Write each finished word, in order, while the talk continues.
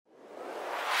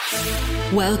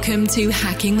Welcome to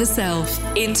Hacking the Self,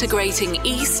 integrating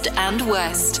East and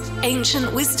West,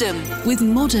 ancient wisdom with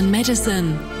modern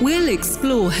medicine. We'll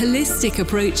explore holistic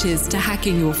approaches to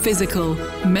hacking your physical,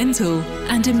 mental,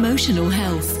 and emotional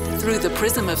health through the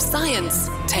prism of science,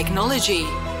 technology,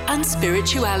 and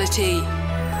spirituality.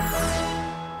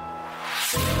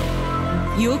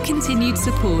 Your continued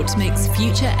support makes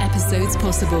future episodes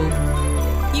possible.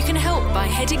 You can help by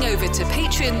heading over to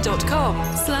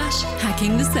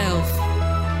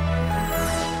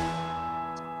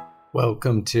patreon.com/hackingtheself.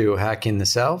 Welcome to Hacking the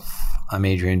Self. I'm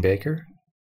Adrian Baker.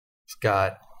 I've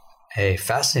got a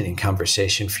fascinating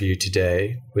conversation for you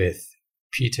today with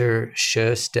Peter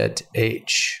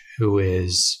Sjostedt-H, who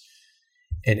is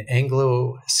an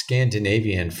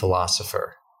Anglo-Scandinavian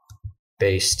philosopher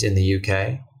based in the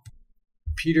UK.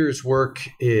 Peter's work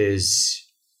is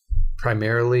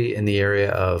primarily in the area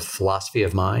of philosophy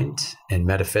of mind and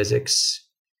metaphysics.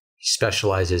 He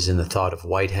specializes in the thought of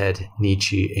Whitehead,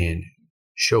 Nietzsche, and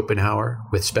Schopenhauer,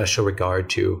 with special regard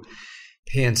to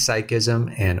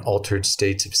panpsychism and altered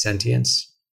states of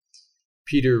sentience.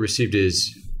 Peter received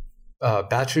his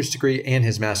bachelor's degree and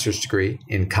his master's degree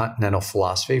in continental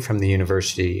philosophy from the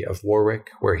University of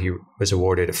Warwick, where he was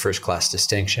awarded a first-class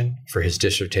distinction for his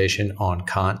dissertation on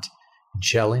Kant and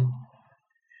Schelling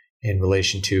in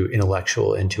relation to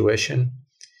intellectual intuition.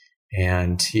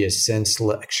 And he has since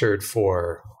lectured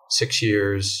for 6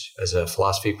 years as a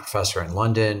philosophy professor in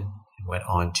London, and went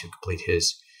on to complete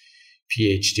his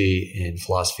PhD in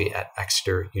philosophy at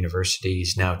Exeter University.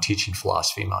 He's now teaching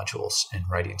philosophy modules and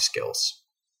writing skills,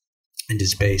 and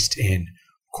is based in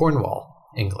Cornwall,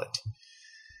 England.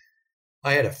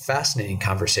 I had a fascinating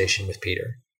conversation with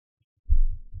Peter.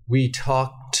 We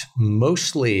talked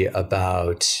mostly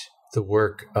about the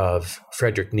work of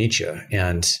Fredrich Nietzsche,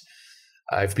 and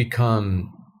I've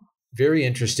become very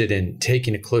interested in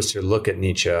taking a closer look at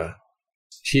Nietzsche.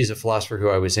 He's a philosopher who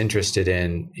I was interested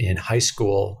in high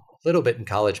school, a little bit in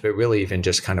college, but really even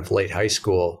just kind of late high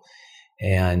school.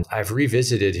 And I've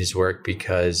revisited his work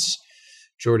because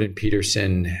Jordan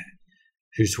Peterson,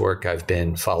 whose work I've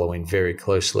been following very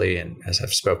closely, and as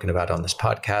I've spoken about on this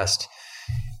podcast,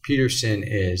 Peterson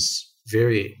is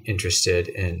very interested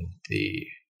in the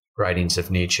writings of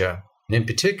Nietzsche. And in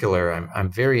particular, I'm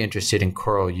very interested in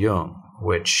Carl Jung,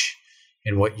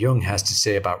 and what Jung has to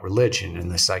say about religion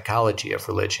and the psychology of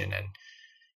religion. And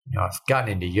I've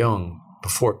gotten into Jung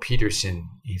before Peterson,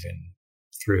 even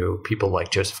through people like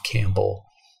Joseph Campbell,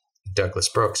 Douglas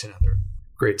Brooks, and other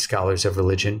great scholars of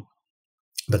religion,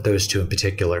 but those two in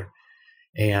particular.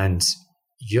 And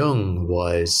Jung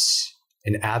was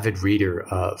an avid reader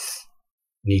of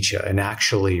Nietzsche and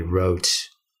actually wrote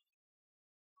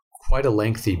quite a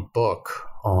lengthy book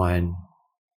on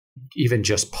even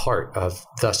just part of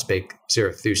Thus Spake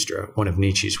Zarathustra, one of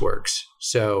Nietzsche's works.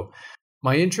 So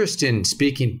my interest in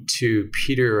speaking to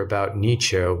Peter about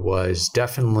Nietzsche was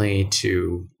definitely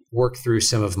to work through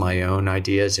some of my own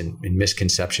ideas and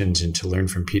misconceptions, and to learn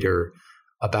from Peter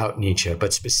about Nietzsche,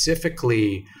 but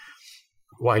specifically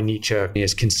why Nietzsche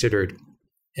is considered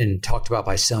and talked about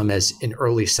by some as an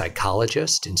early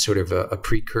psychologist and sort of a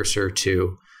precursor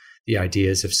to the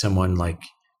ideas of someone like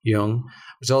Jung.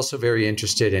 I was also very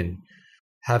interested in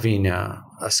having a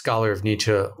scholar of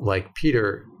Nietzsche like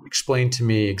Peter explain to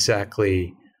me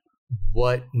exactly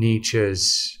what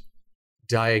Nietzsche's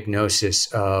diagnosis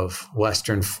of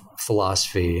Western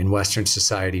philosophy and Western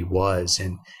society was,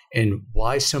 and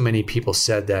why so many people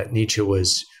said that Nietzsche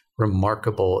was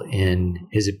remarkable in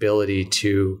his ability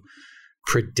to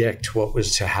predict what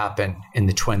was to happen in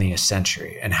the 20th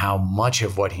century, and how much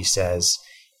of what he says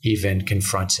even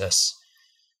confronts us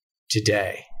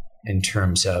today in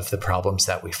terms of the problems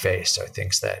that we face are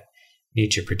things that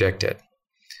Nietzsche predicted.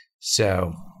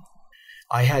 So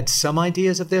I had some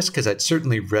ideas of this because I'd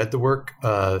certainly read the work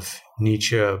of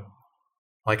Nietzsche.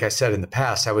 Like I said in the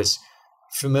past, I was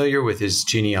familiar with his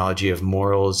genealogy of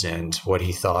morals and what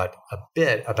he thought a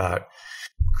bit about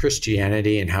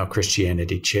Christianity and how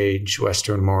Christianity changed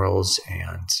Western morals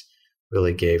and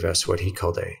really gave us what he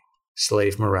called a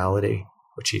slave morality,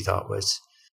 which he thought was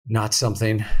not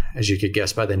something, as you could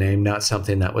guess by the name, not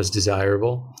something that was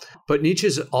desirable. But Nietzsche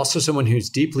is also someone who's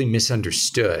deeply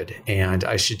misunderstood. And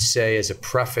I should say, as a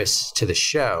preface to the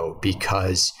show,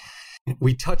 because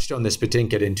we touched on this but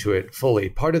didn't get into it fully,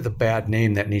 part of the bad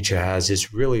name that Nietzsche has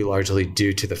is really largely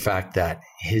due to the fact that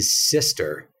his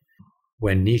sister,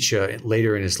 when Nietzsche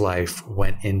later in his life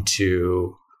went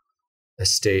into a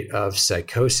state of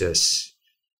psychosis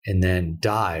and then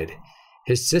died,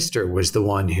 his sister was the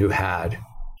one who had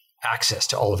access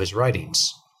to all of his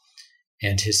writings.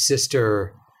 And his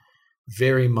sister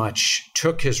very much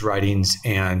took his writings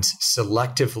and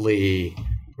selectively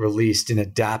released and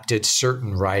adapted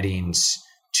certain writings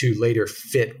to later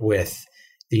fit with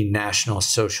the National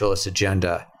Socialist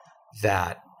agenda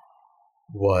that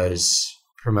was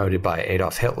promoted by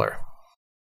Adolf Hitler.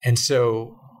 And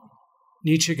so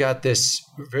Nietzsche got this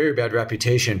very bad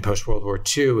reputation post-World War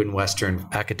II in Western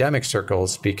academic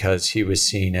circles because he was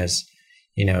seen as,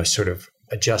 sort of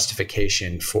a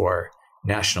justification for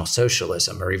National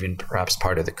Socialism, or even perhaps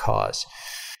part of the cause.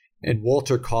 And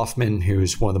Walter Kaufmann,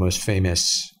 who's one of the most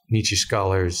famous Nietzsche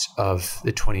scholars of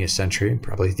the 20th century,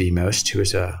 probably the most, who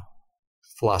is a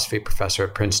philosophy professor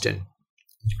at Princeton,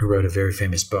 who wrote a very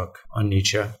famous book on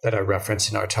Nietzsche that I reference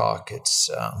in our talk. It's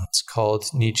called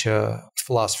Nietzsche,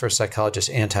 Philosopher, Psychologist,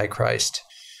 Antichrist.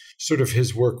 Sort of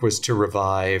his work was to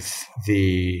revive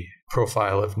the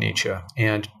profile of Nietzsche.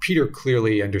 And Peter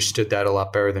clearly understood that a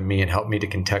lot better than me and helped me to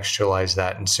contextualize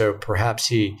that. And so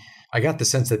perhaps I got the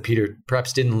sense that Peter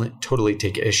perhaps didn't totally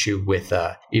take issue with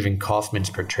even Kaufmann's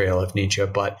portrayal of Nietzsche,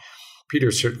 but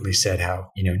Peter certainly said how,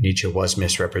 Nietzsche was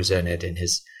misrepresented and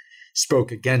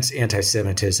spoke against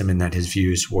anti-Semitism, and that his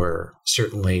views were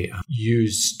certainly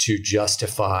used to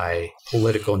justify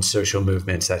political and social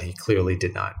movements that he clearly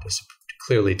did not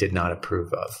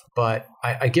approve of. But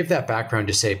I give that background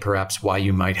to say perhaps why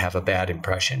you might have a bad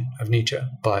impression of Nietzsche.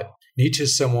 But Nietzsche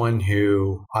is someone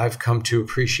who I've come to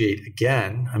appreciate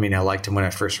again. I mean, I liked him when I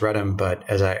first read him, but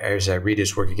as I read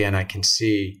his work again, I can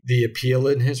see the appeal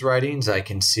in his writings. I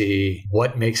can see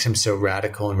what makes him so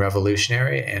radical and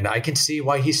revolutionary, and I can see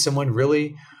why he's someone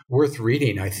really worth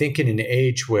reading. I think in an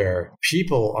age where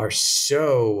people are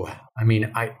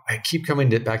I keep coming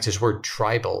back to this word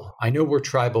tribal. I know we're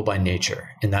tribal by nature,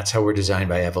 and that's how we're designed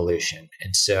by evolution.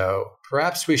 And so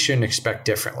perhaps we shouldn't expect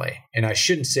differently. And I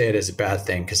shouldn't say it as a bad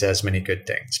thing because it has many good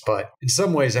things. But in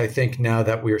some ways, I think now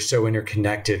that we are so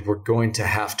interconnected, we're going to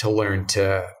have to learn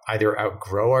to either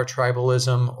outgrow our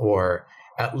tribalism or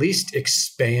at least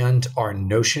expand our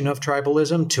notion of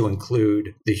tribalism to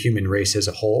include the human race as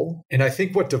a whole. And I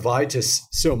think what divides us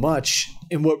so much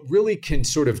and what really can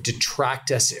sort of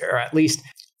detract us, or at least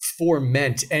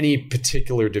foment any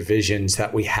particular divisions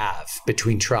that we have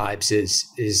between tribes,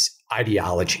 is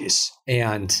ideologies.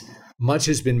 And much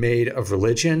has been made of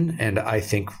religion, and I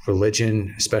think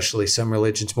religion, especially some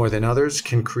religions more than others,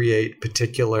 can create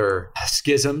particular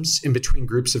schisms in between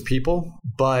groups of people.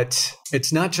 But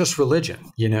it's not just religion,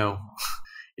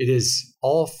 It is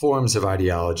all forms of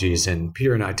ideologies, and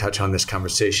Peter and I touch on this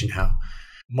conversation how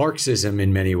Marxism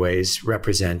in many ways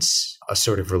represents a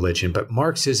sort of religion, but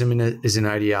Marxism is an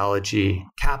ideology,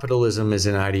 capitalism is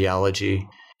an ideology,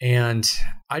 and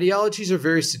ideologies are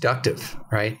very seductive,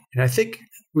 right? And I think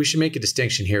we should make a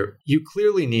distinction here. You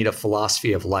clearly need a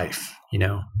philosophy of life,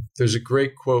 There's a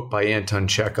great quote by Anton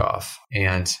Chekhov,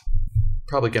 and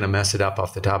probably going to mess it up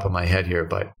off the top of my head here,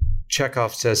 but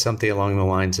Chekhov says something along the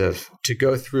lines of, to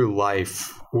go through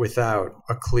life without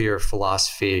a clear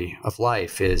philosophy of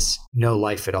life is no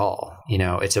life at all.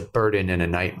 It's a burden and a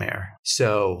nightmare.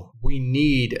 So we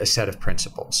need a set of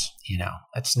principles.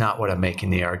 That's not what I'm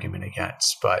making the argument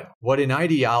against. But what an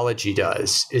ideology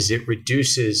does is it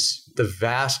reduces the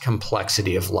vast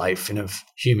complexity of life and of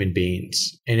human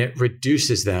beings, and it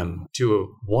reduces them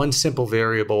to one simple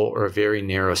variable or a very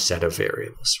narrow set of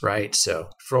variables, right? So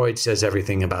Freud says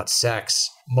everything about sex.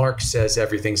 Marx says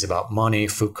everything's about money.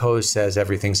 Foucault says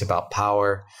everything's about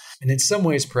power. And in some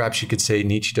ways, perhaps you could say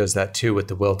Nietzsche does that too with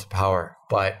the will to power.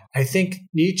 But I think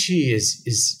Nietzsche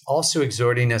is also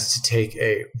exhorting us to take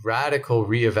a radical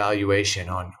reevaluation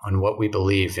on what we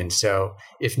believe. And so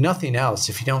if nothing else,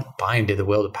 if you don't buy into the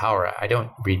will to power, I don't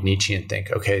read Nietzsche and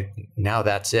think, okay, now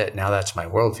that's it. Now that's my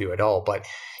worldview at all. But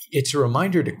it's a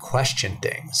reminder to question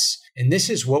things. And this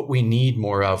is what we need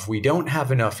more of. We don't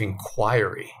have enough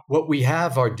inquiry. What we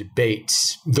have are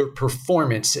debates. They're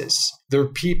performances. They're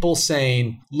people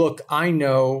saying, look, I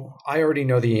already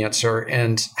know the answer.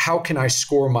 And how can I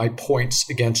score my points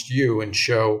against you and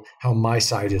show how my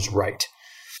side is right?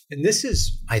 And this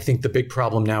is, I think, the big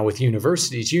problem now with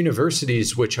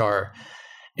universities, which are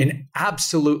an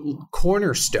absolute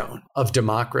cornerstone of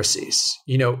democracies.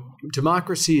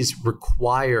 Democracies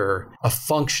require a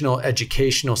functional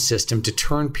educational system to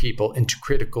turn people into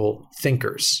critical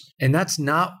thinkers. And that's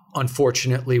not,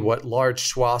 unfortunately, what large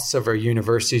swaths of our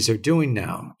universities are doing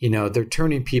now. They're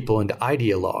turning people into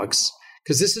ideologues.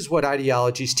 Because this is what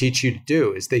ideologies teach you to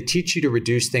do, is they teach you to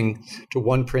reduce things to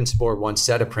one principle or one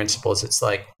set of principles. It's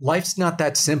like, life's not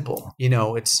that simple.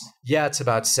 It's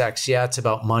about sex. Yeah, it's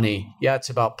about money. Yeah,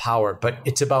 it's about power, but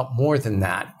it's about more than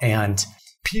that. And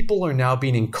people are now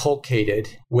being inculcated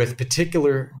with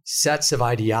particular sets of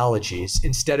ideologies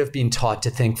instead of being taught to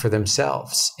think for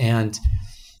themselves. And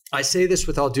I say this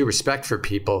with all due respect for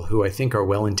people who I think are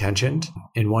well-intentioned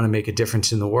and want to make a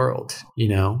difference in the world.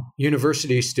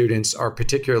 University students are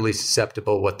particularly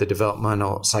susceptible to what the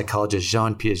developmental psychologist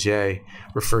Jean Piaget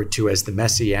referred to as the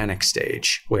messianic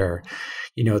stage, where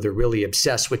they're really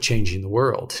obsessed with changing the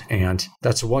world. And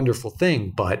that's a wonderful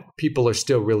thing, but people are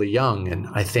still really young. And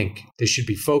I think they should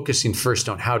be focusing first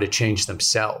on how to change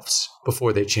themselves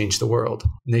before they change the world.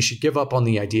 And they should give up on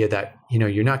the idea that,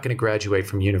 you're not going to graduate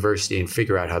from university and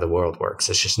figure out how the world works.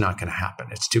 It's just not going to happen.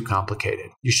 It's too complicated.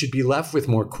 You should be left with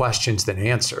more questions than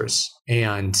answers.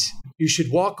 And you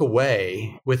should walk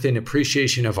away with an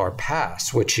appreciation of our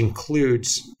past, which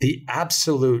includes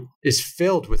is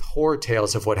filled with horror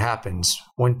tales of what happens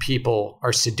when people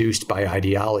are seduced by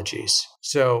ideologies.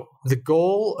 So the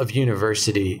goal of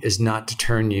university is not to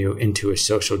turn you into a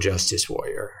social justice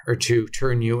warrior or to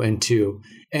turn you into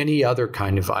any other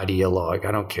kind of ideologue.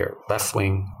 I don't care, left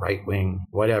wing, right wing,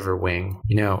 whatever wing.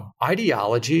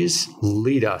 Ideologies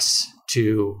lead us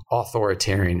to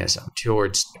authoritarianism,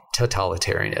 towards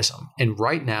totalitarianism. And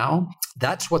right now,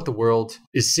 that's what the world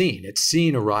is seeing. It's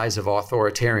seeing a rise of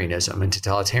authoritarianism and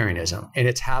totalitarianism. And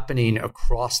it's happening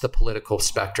across the political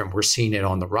spectrum. We're seeing it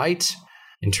on the right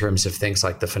in terms of things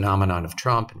like the phenomenon of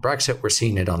Trump and Brexit. We're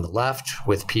seeing it on the left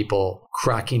with people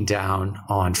cracking down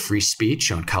on free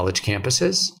speech on college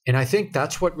campuses. And I think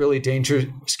that's what really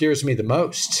scares me the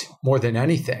most, more than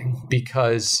anything,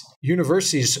 because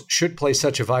universities should play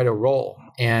such a vital role.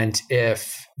 And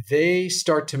if they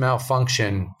start to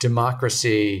malfunction,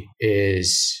 democracy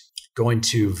is going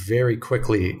to very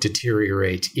quickly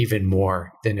deteriorate even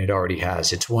more than it already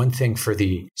has. It's one thing for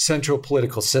the central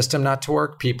political system not to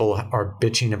work. People are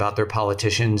bitching about their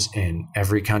politicians in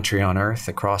every country on earth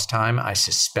across time. I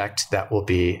suspect that will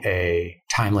be a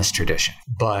timeless tradition.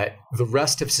 But the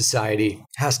rest of society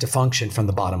has to function from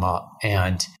the bottom up.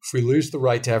 And if we lose the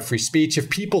right to have free speech, if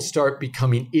people start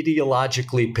becoming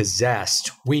ideologically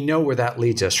possessed, we know where that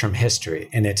leads us from history,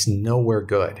 and it's nowhere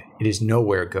good. It is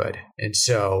nowhere good. And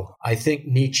so I think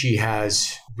Nietzsche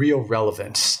has real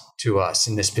relevance to us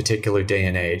in this particular day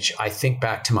and age. I think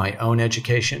back to my own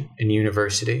education in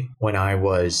university when I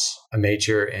was a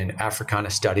major in Africana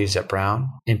studies at Brown,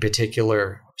 in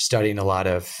particular studying a lot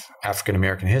of African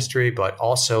American history, but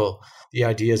also the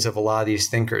ideas of a lot of these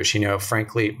thinkers.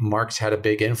 Frankly, Marx had a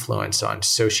big influence on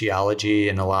sociology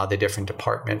and a lot of the different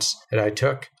departments that I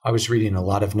took. I was reading a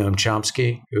lot of Noam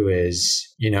Chomsky,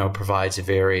 who provides a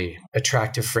very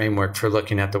attractive framework for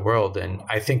looking at the world. And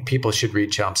I think people should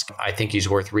read Chomsky. I think he's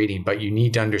worth reading, but you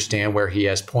need to understand where he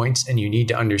has points, and you need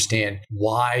to understand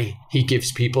why he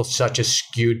gives people such a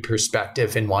skewed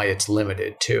perspective and why it's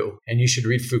limited too. And you should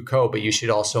read Foucault, but you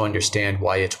should also understand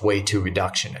why it's way too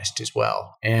reductionist as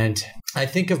well. And I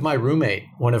think of my roommate,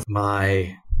 one of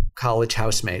my college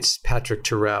housemates, Patrick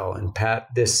Terrell. And Pat,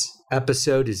 this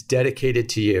episode is dedicated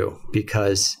to you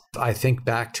because I think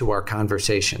back to our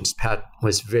conversations. Pat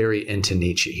was very into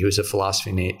Nietzsche. He was a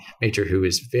philosophy major who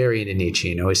was very into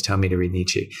Nietzsche and always told me to read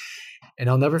Nietzsche. And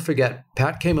I'll never forget,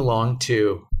 Pat came along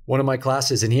to one of my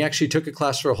classes, and he actually took a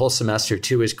class for a whole semester,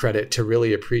 to his credit, to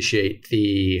really appreciate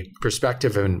the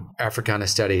perspective in Africana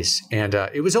studies. And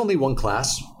it was only one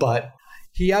class, but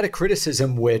he had a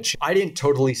criticism which I didn't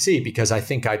totally see, because I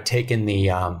think I'd taken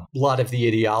a lot of the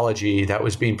ideology that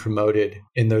was being promoted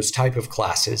in those type of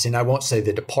classes. And I won't say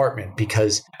the department,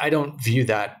 because I don't view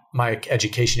that my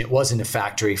education, it wasn't a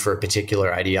factory for a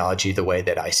particular ideology the way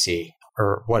that I see,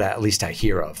 or what at least I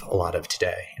hear of a lot of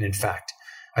today. And in fact,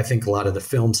 I think a lot of the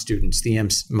film students, the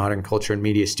modern culture and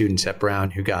media students at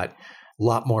Brown, who got a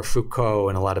lot more Foucault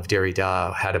and a lot of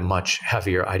Derrida, had a much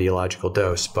heavier ideological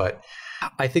dose. But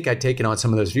I think I'd taken on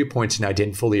some of those viewpoints, and I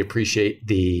didn't fully appreciate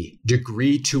the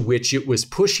degree to which it was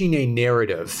pushing a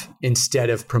narrative instead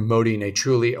of promoting a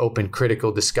truly open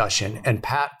critical discussion. And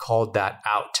Pat called that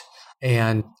out.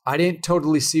 And I didn't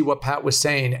totally see what Pat was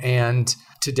saying. And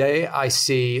today I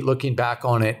see, looking back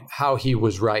on it, how he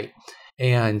was right.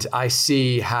 And I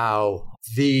see how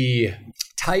the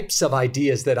types of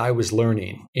ideas that I was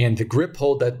learning and the grip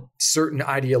hold that certain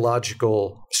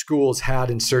ideological schools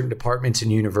had in certain departments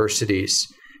and universities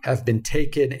have been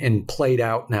taken and played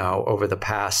out now over the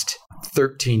past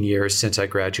 13 years since I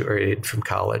graduated from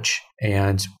college,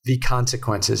 and the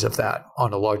consequences of that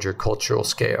on a larger cultural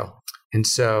scale. And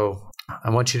so I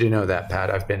want you to know that, Pat.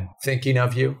 I've been thinking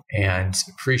of you and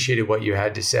appreciated what you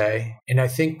had to say. And I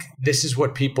think this is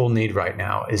what people need right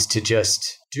now, is to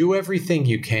just do everything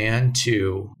you can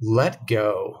to let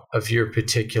go of your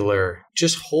particular,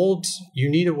 you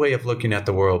need a way of looking at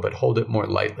the world, but hold it more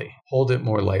lightly. Hold it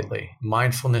more lightly.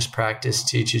 Mindfulness practice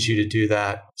teaches you to do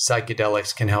that.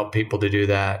 Psychedelics can help people to do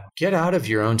that. Get out of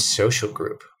your own social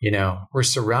group. We're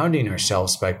surrounding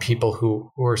ourselves by people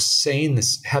who are saying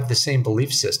this, have the same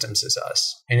belief systems as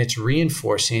us. And it's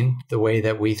reinforcing the way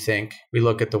that we think we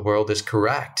look at the world as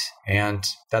correct, and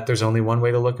that there's only one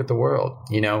way to look at the world.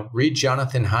 Read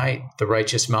Jonathan Haidt, The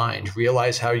Righteous Mind.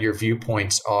 Realize how your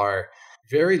viewpoints are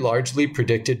very largely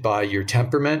predicted by your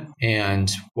temperament, and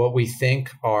what we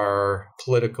think are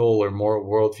political or moral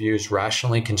worldviews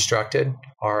rationally constructed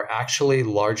are actually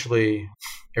largely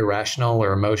irrational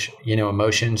or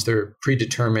emotions. They're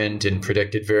predetermined and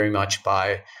predicted very much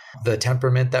by the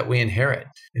temperament that we inherit.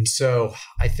 And so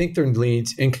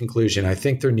in conclusion, I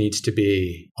think there needs to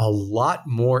be a lot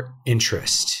more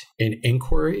interest in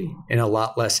inquiry and a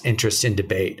lot less interest in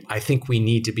debate. I think we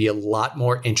need to be a lot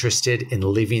more interested in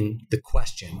living the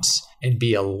questions and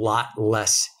be a lot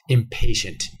less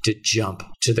impatient to jump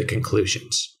to the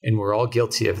conclusions. And we're all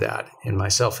guilty of that, and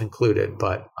myself included,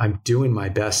 but I'm doing my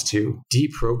best to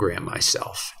deprogram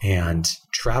myself. And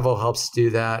travel helps to do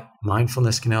that.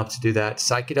 Mindfulness can help to do that.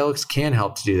 Psychedelics can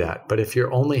help to do that. But if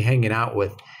you're only hanging out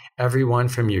with everyone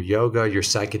from your yoga, your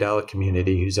psychedelic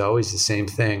community, who's always the same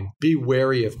thing, be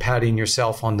wary of patting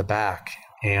yourself on the back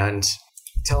and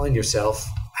telling yourself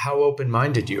how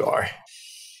open-minded you are.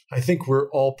 I think we're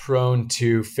all prone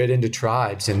to fit into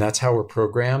tribes, and that's how we're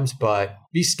programmed, but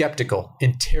be skeptical.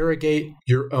 Interrogate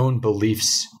your own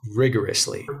beliefs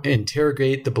rigorously.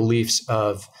 Interrogate the beliefs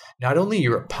of not only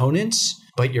your opponents,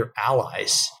 but your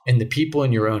allies and the people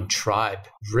in your own tribe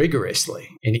rigorously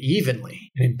and evenly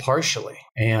and impartially.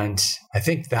 And I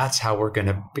think that's how we're going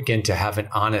to begin to have an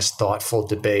honest, thoughtful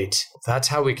debate. That's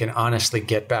how we can honestly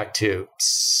get back to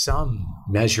some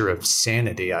measure of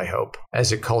sanity, I hope,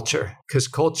 as a culture. Because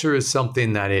culture is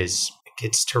something that it's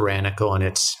tyrannical and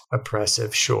it's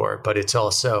oppressive, sure, but it's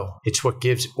what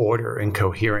gives order and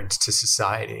coherence to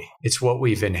society. It's what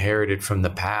we've inherited from the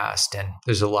past. And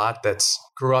there's a lot that's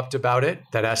corrupt about it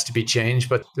that has to be changed,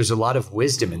 but there's a lot of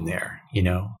wisdom in there,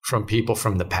 from people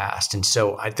from the past. And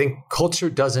so I think culture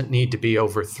doesn't need to be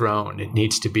overthrown. It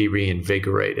needs to be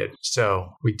reinvigorated. So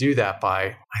we do that by,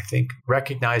 I think,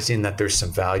 recognizing that there's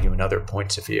some value in other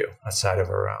points of view outside of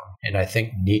our own. And I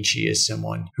think Nietzsche is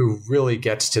someone who really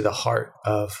gets to the heart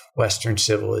of Western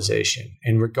civilization.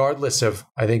 And regardless of,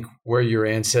 I think, where your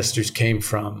ancestors came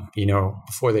from,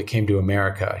 before they came to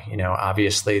America,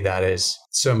 obviously that is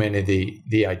so many of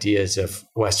the ideas of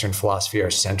Western philosophy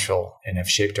are central and have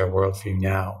shaped our worldview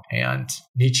now. And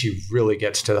Nietzsche really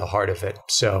gets to the heart of it.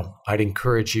 So I'd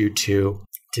encourage you to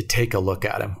take a look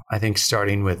at him. I think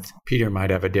starting with Peter might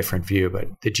have a different view, but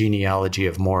The Genealogy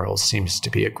of Morals seems to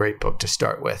be a great book to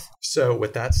start with. So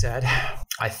with that said,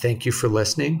 I thank you for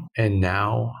listening. And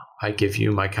now I give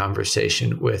you my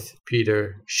conversation with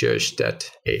Peter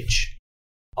Sjostedt-H.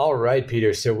 All right,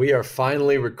 Peter. So we are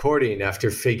finally recording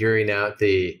after figuring out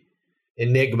the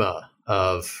enigma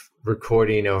of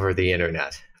recording over the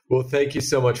internet. Well, thank you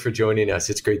so much for joining us.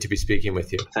 It's great to be speaking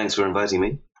with you. Thanks for inviting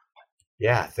me.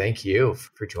 Yeah, thank you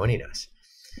for joining us.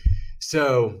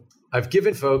 So I've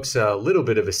given folks a little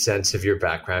bit of a sense of your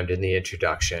background in the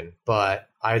introduction, but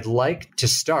I'd like to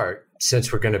start,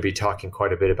 since we're going to be talking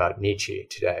quite a bit about Nietzsche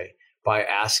today, by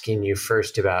asking you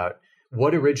first about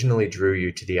what originally drew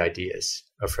you to the ideas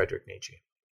of Fredrich Nietzsche.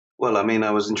 Well,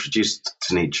 I was introduced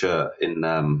to Nietzsche as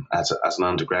an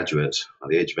undergraduate at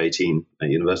the age of 18 at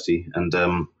university, and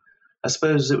I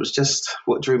suppose it was just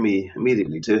what drew me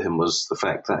immediately to him was the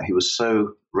fact that he was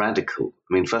so radical.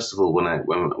 First of all, when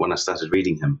I started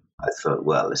reading him, I thought,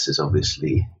 well, this is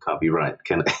obviously can't be right,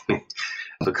 can it?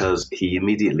 Because he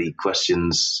immediately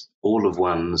questions all of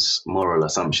one's moral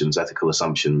assumptions, ethical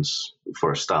assumptions,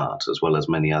 for a start, as well as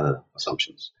many other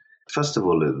assumptions. First of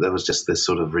all, there was just this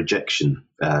sort of rejection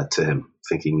to him,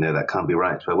 thinking, no, that can't be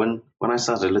right. But when I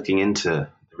started looking into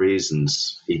the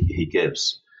reasons he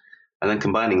gives, and then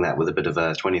combining that with a bit of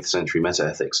a 20th century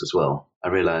metaethics as well, I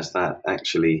realized that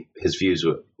actually his views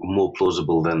were more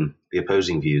plausible than the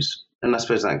opposing views. And I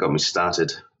suppose that got me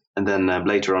started. And then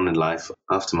later on in life,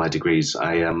 after my degrees,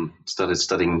 I started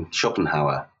studying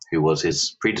Schopenhauer, who was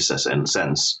his predecessor in a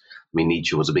sense.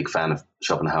 Nietzsche was a big fan of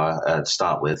Schopenhauer to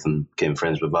start with and became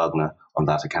friends with Wagner on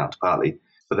that account partly.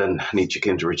 But then Nietzsche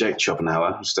came to reject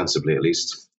Schopenhauer, ostensibly at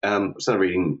least. I started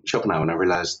reading Schopenhauer and I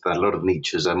realized that a lot of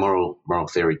Nietzsche's moral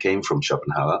theory came from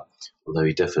Schopenhauer, although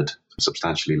he differed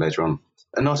substantially later on.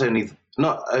 And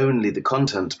not only the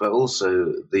content, but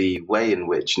also the way in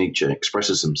which Nietzsche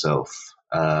expresses himself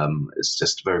It's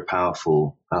just a very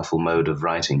powerful mode of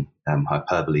writing,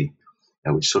 hyperbole,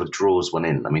 which sort of draws one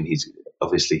in. I mean, he's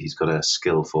got a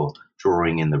skill for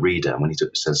drawing in the reader. When he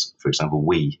says, for example,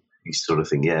 "we," you sort of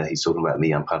think, yeah, he's talking about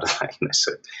me. I'm part of that.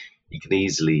 So he can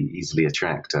easily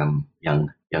attract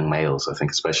young males, I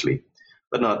think, especially.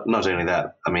 But not only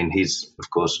that. I mean, he's, of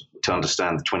course, to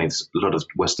understand a lot of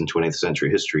Western 20th century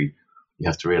history, you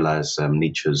have to realize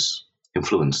Nietzsche's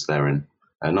influence therein,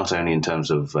 not only in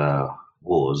terms of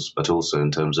wars, but also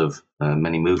in terms of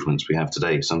many movements we have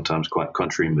today, sometimes quite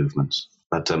contrary movements.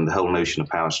 But the whole notion of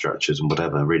power structures and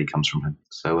whatever really comes from him.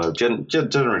 So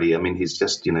generally, I mean, he's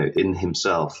just, in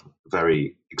himself,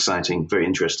 very exciting, very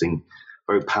interesting,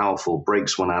 very powerful,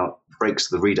 breaks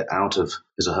the reader out of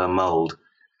his or her mold.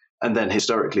 And then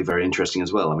historically very interesting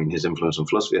as well. I mean, his influence on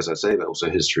philosophy, as I say, but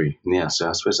also history. Yeah, so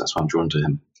I suppose that's why I'm drawn to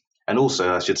him. And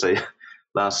also, I should say,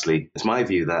 lastly, it's my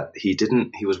view that he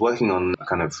was working on a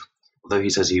kind of, although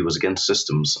he says he was against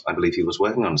systems, I believe he was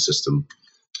working on a system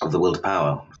of the will to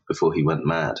power before he went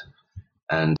mad.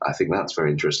 And I think that's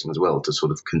very interesting as well, to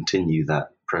sort of continue that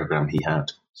program he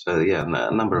had. So yeah,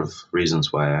 a number of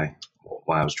reasons why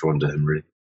I was drawn to him, really.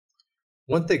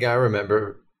 One thing I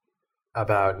remember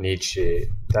about Nietzsche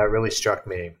that really struck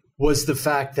me was the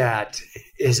fact that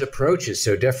his approach is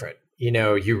so different.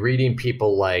 You're reading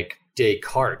people like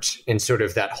Descartes and sort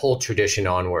of that whole tradition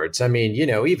onwards. I mean,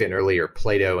 even earlier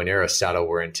Plato and Aristotle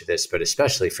were into this, but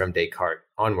especially from Descartes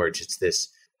onwards, it's this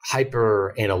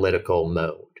hyper analytical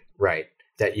mode, right?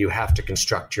 That you have to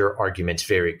construct your arguments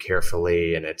very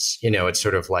carefully. And it's, it's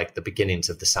sort of like the beginnings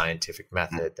of the scientific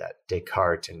method that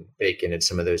Descartes and Bacon and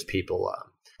some of those people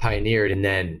pioneered. And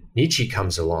then Nietzsche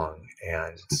comes along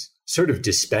and sort of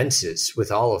dispenses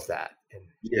with all of that. And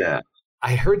yeah.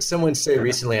 I heard someone say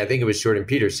recently, I think it was Jordan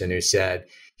Peterson, who said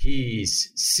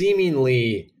he's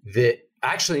seemingly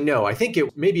actually, no, I think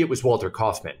maybe it was Walter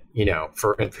Kaufmann,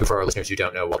 for our listeners who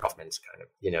don't know, Walter Kaufmann's kind of,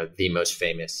 the most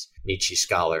famous Nietzsche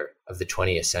scholar of the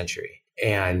 20th century.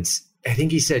 And I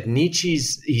think he said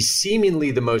he's seemingly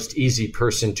the most easy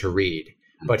person to read,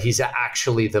 but he's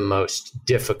actually the most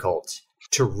difficult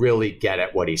to really get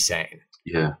at what he's saying.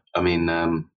 Yeah, I mean,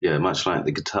 much like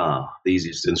the guitar, the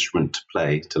easiest instrument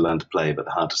to learn to play, but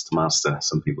the hardest to master,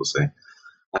 some people say.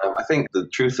 I think the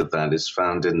truth of that is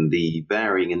found in the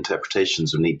varying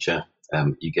interpretations of Nietzsche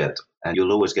you get. And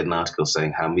you'll always get an article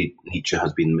saying how Nietzsche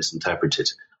has been misinterpreted.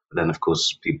 But then, of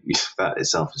course, that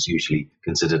itself is usually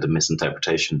considered a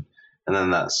misinterpretation. And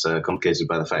then that's complicated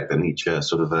by the fact that Nietzsche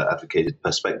sort of advocated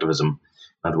perspectivism. In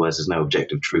other words, there's no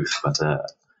objective truth, but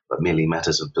merely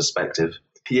matters of perspective.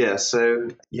 Yeah, so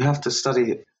you have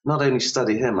to not only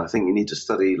study him, I think you need to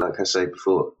study, like I said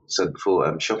before,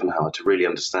 Schopenhauer, to really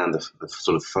understand the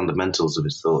sort of fundamentals of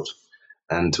his thought.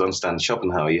 And to understand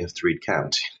Schopenhauer, you have to read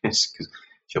Kant. Because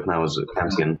Schopenhauer was a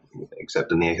Kantian,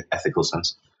 except in the ethical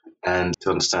sense. And to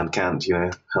understand Kant,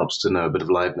 helps to know a bit of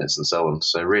Leibniz and so on.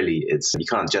 So really, you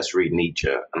can't just read Nietzsche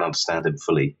and understand him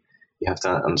fully. You have to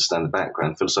understand the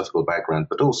background, philosophical background,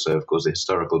 but also, of course, the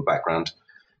historical background.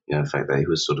 The fact that he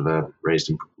was sort of raised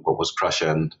in what was Prussia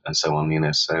and so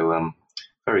on, so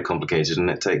very complicated, and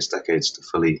it takes decades to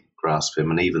fully grasp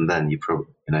him. And even then, you probably,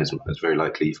 it's very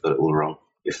likely you've got it all wrong,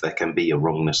 if there can be a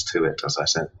wrongness to it, as I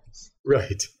said.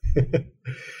 Right.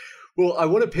 Well, I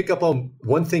want to pick up on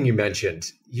one thing you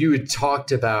mentioned. You had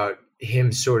talked about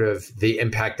him sort of the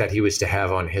impact that he was to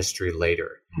have on history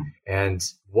later. And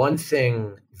one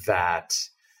thing that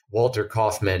Walter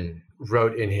Kaufmann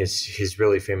wrote in his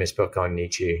really famous book on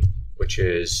Nietzsche, which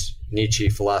is Nietzsche,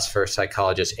 Philosopher,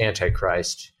 Psychologist,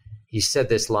 Antichrist. He said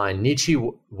this line: Nietzsche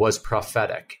was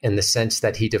prophetic in the sense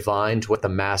that he divined what the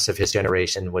mass of his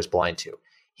generation was blind to.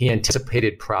 He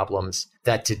anticipated problems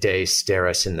that today stare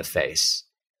us in the face.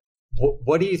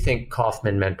 What do you think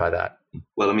Kaufmann meant by that?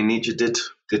 Well, I mean, Nietzsche did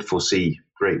foresee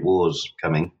great wars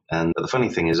coming. And the funny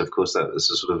thing is, of course, that was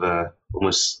a sort of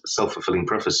almost self-fulfilling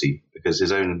prophecy, because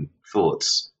his own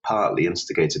thoughts partly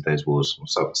instigated those wars.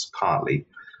 So it's partly.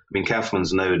 I mean,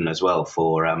 Kaufmann's known as well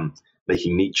for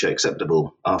making Nietzsche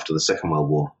acceptable after the Second World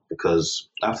War, because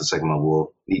after the Second World War,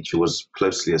 Nietzsche was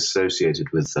closely associated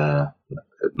with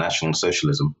National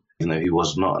Socialism, even though he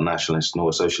was not a nationalist nor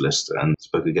a socialist and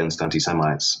spoke against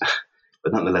anti-Semites.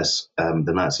 But nonetheless,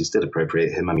 the Nazis did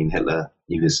appropriate him. I mean, Hitler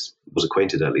was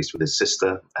acquainted at least with his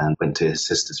sister and went to his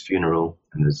sister's funeral,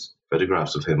 and there's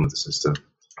photographs of him with the sister.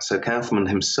 So Kaufmann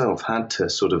himself had to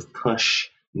sort of push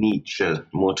Nietzsche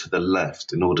more to the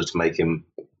left in order to make him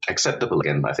acceptable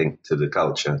again, I think, to the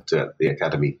culture, to the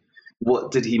academy.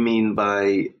 What did he mean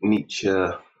by Nietzsche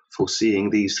foreseeing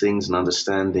these things and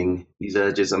understanding these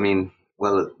urges? I mean,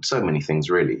 well, so many things,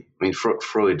 really. I mean,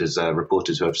 Freud is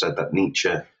reported to have said that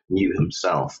Nietzsche knew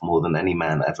himself more than any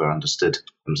man ever understood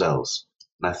themselves.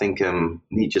 And I think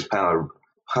Nietzsche's power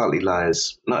partly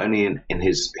lies not only in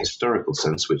his historical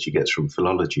sense, which he gets from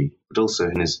philology, but also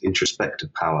in his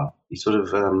introspective power. He sort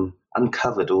of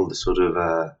uncovered all the sort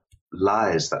of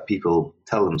lies that people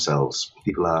tell themselves.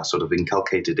 People are sort of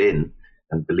inculcated in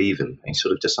and believe in. And he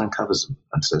sort of just uncovers them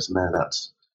and says, no,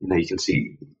 that's, you can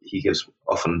see he gives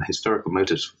often historical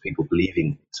motives for people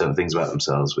believing certain things about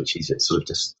themselves, which he sort of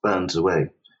just burns away.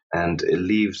 And it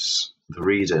leaves the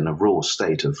reader in a raw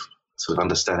state of sort of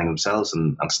understanding themselves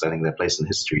and understanding their place in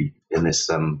history in this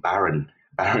barren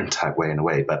type way in a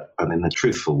way, but in a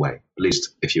truthful way, at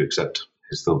least if you accept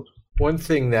his thought. One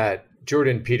thing that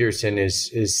Jordan Peterson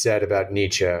is said about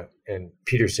Nietzsche, and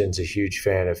Peterson's a huge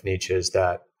fan of Nietzsche, is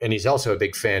that, and he's also a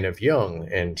big fan of Jung,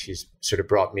 and he's sort of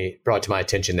brought to my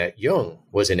attention that Jung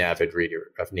was an avid reader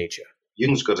of Nietzsche.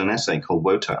 Jung's got an essay called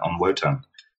Wotan,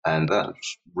 and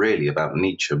that's really about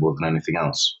Nietzsche more than anything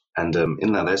else. And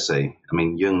in that essay,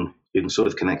 Jung sort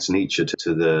of connects Nietzsche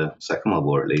to the Second World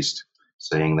War, at least,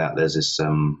 saying that there's this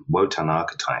Wotan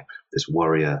archetype, this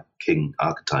warrior king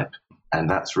archetype, and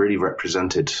that's really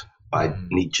represented by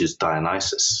Nietzsche's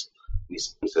Dionysus. He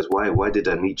says, why did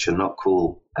Nietzsche not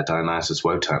call Dionysus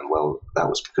Wotan? Well, that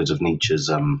was because of Nietzsche's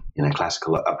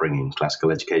classical upbringing,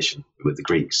 classical education with the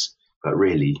Greeks. But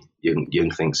really,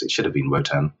 Jung thinks it should have been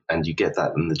Wotan, and you get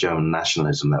that in the German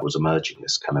nationalism that was emerging,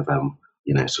 this kind of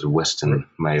sort of Western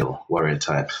male warrior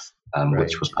type,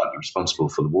 which was partly responsible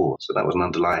for the war. So that was an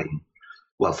underlying,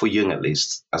 well, for Jung at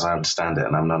least, as I understand it,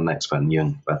 and I'm not an expert in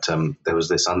Jung, but there was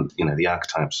this, the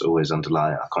archetypes always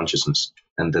underlie our consciousness.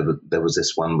 And there was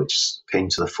this one which came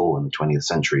to the fore in the 20th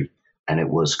century, and it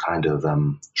was kind of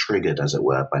triggered, as it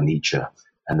were, by Nietzsche.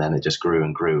 And then it just grew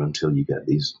and grew until you get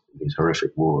these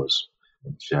horrific wars,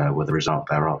 which were the result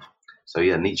thereof. So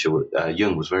yeah,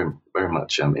 Jung was very, very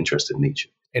much interested in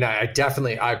Nietzsche. And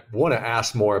I want to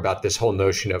ask more about this whole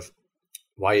notion of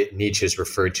why Nietzsche is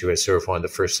referred to as sort of one of the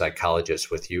first psychologists,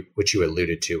 which you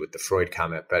alluded to with the Freud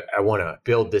comment. But I want to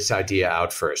build this idea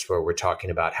out first, where we're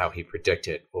talking about how he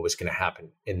predicted what was going to happen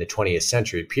in the 20th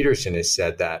century. Peterson has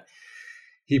said that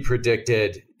he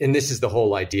predicted, and this is the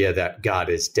whole idea that God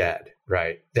is dead,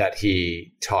 right? That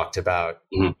he talked about,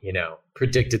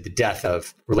 predicted the death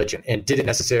of religion, and didn't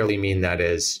necessarily mean that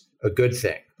as a good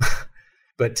thing,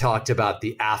 but talked about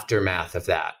the aftermath of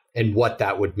that and what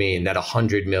that would mean, that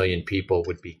 100 million people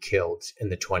would be killed in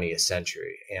the 20th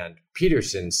century. And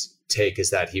Peterson's take is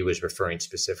that he was referring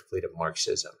specifically to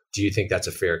Marxism. Do you think that's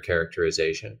a fair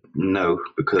characterization? No,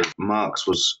 because Marx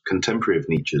was contemporary of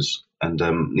Nietzsche's, and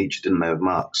Nietzsche didn't know of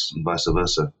Marx and vice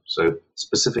versa. So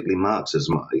specifically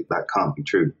Marxism, that can't be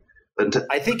true. But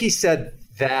I think he said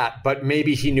that, but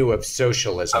maybe he knew of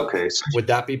socialism. Okay. Would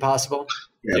that be possible?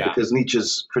 Yeah, because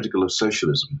Nietzsche's critical of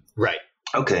socialism. Right.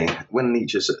 Okay, when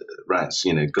Nietzsche writes,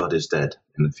 God is dead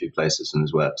in a few places in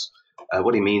his works,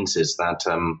 what he means is that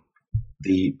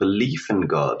the belief in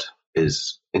God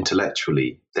is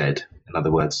intellectually dead. In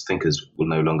other words, thinkers will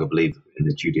no longer believe in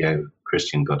the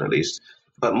Judeo-Christian God, at least.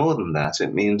 But more than that,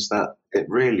 it means that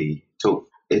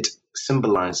it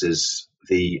symbolizes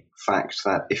the fact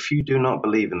that if you do not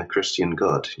believe in the Christian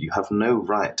God, you have no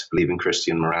right to believe in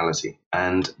Christian morality.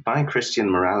 And by Christian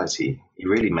morality, he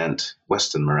really meant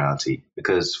Western morality,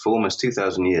 because for almost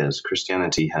 2,000 years,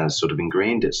 Christianity has sort of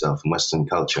ingrained itself in Western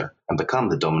culture and become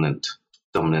the dominant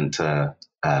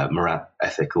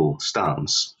ethical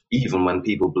stance, even when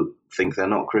people think they're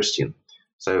not Christian.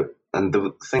 So, and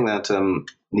the thing that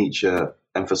Nietzsche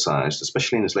emphasized,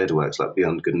 especially in his later works like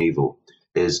Beyond Good and Evil,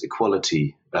 is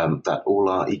equality, that all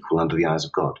are equal under the eyes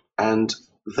of God. And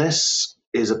this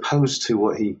is opposed to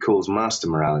what he calls master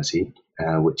morality,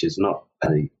 which is not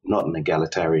an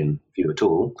egalitarian view at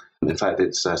all. In fact,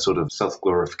 it's a sort of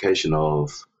self-glorification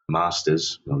of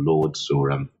masters, or lords,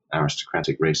 or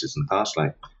aristocratic races in the past,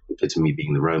 like the epitome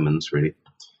being the Romans, really.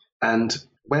 And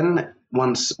when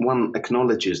one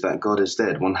acknowledges that God is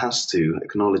dead, one has to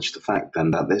acknowledge the fact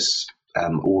then that this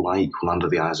all are equal under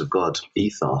the eyes of God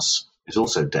ethos is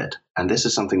also dead. And this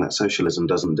is something that socialism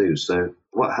doesn't do. So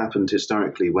what happened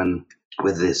historically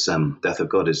with this death of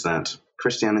God is that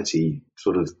Christianity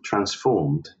sort of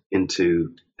transformed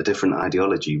into a different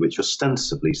ideology, which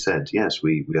ostensibly said, yes,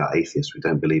 we are atheists, we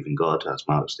don't believe in God, as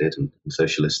Marx did and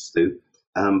socialists do.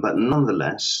 But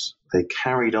nonetheless, they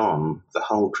carried on the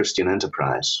whole Christian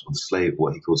enterprise, of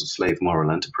what he calls a slave moral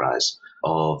enterprise,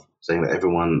 of saying that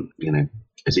everyone,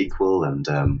 is equal,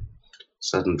 and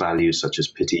certain values such as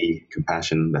pity,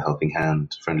 compassion, the helping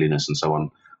hand, friendliness, and so on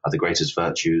are the greatest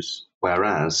virtues.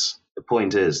 Whereas the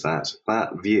point is that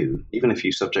view, even if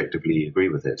you subjectively agree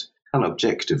with it,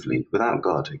 objectively, without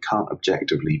God, it can't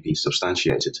objectively be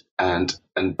substantiated. And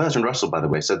Bertrand Russell, by the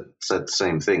way, said the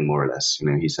same thing, more or less.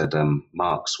 He said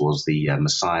Marx was the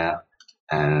Messiah,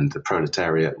 and the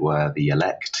proletariat were the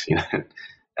elect,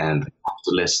 and the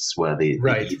capitalists were the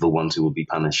evil ones who will be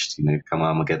punished, come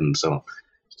Armageddon and so on.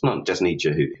 It's not just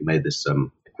Nietzsche who made this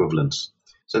equivalence.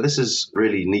 So this is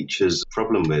really Nietzsche's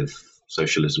problem with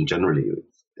socialism generally.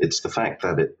 It's the fact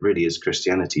that it really is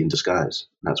Christianity in disguise.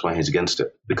 That's why he's against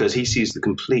it, because he sees the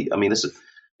complete. This is,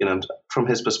 from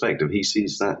his perspective, he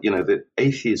sees that that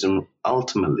atheism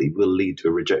ultimately will lead to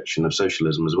a rejection of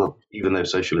socialism as well, even though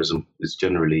socialism is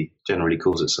generally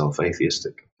calls itself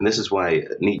atheistic. And this is why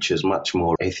Nietzsche is much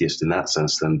more atheist in that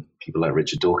sense than people like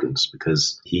Richard Dawkins,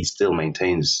 because he still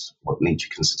maintains what Nietzsche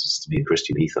considers to be a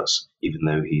Christian ethos, even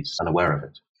though he's unaware of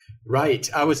it. Right.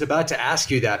 I was about to ask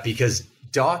you that, because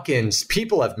Dawkins,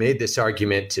 people have made this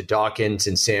argument to Dawkins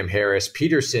and Sam Harris.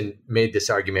 Peterson made this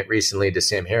argument recently to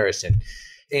Sam Harrison,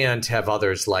 and have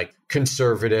others like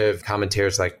conservative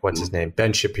commentators like, what's his name?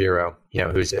 Ben Shapiro,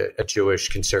 who's a Jewish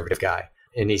conservative guy.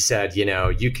 And he said,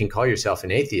 you can call yourself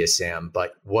an atheist, Sam,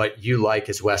 but what you like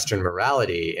is Western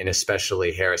morality. And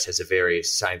especially Harris has a very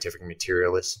scientific,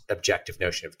 materialist, objective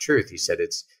notion of truth. He said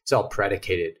it's all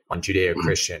predicated on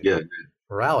Judeo-Christian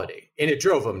morality. And it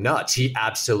drove him nuts. He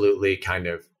absolutely kind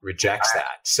of rejects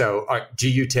that. So do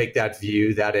you take that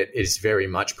view that it is very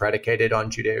much predicated on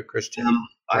Judeo-Christian morality?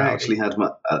 I actually had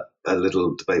a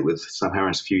little debate with Sam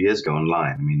Harris a few years ago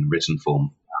online, in written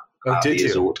form. Did you?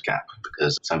 Zort gap,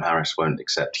 because Sam Harris won't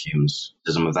accept Hume's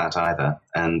criticism of that either.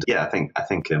 And I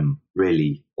think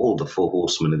really all the four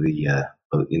horsemen of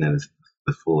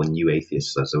the four new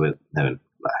atheists, as they were known,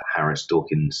 like Harris,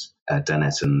 Dawkins,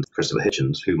 Dennett, and Christopher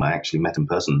Hitchens, whom I actually met in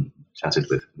person, chatted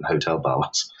with in the hotel bar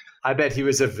once. I bet he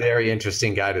was a very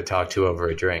interesting guy to talk to over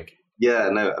a drink. Yeah,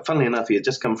 no, funnily enough, he had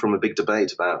just come from a big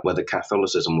debate about whether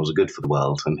Catholicism was good for the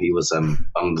world. And he was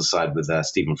on the side with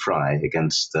Stephen Fry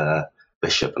against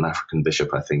Bishop, an African bishop,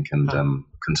 I think, and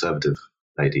conservative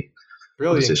lady.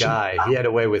 Brilliant musician. Guy. He had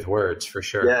a way with words, for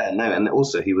sure. Yeah, no, and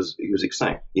also he was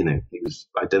exact. He was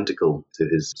identical to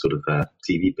his sort of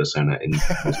TV persona in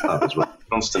his pub as well.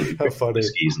 Constantly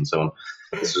skis and so on.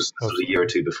 This was sort of a year or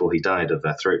two before he died of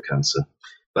throat cancer.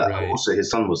 But also his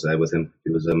son was there with him. He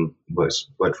was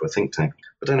worked for a think tank.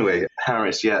 But anyway,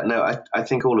 Harris, I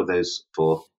think all of those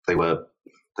four,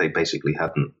 they basically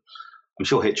hadn't. I'm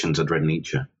sure Hitchens had read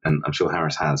Nietzsche, and I'm sure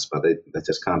Harris has, but they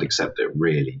just can't accept it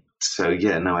really. So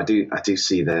I do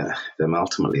see them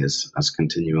ultimately as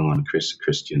continuing on a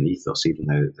Christian ethos, even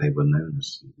though they were known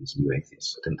as new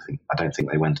atheists. I don't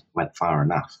think they went far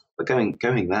enough. But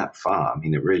going that far,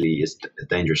 it really is a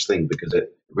dangerous thing, because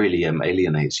it really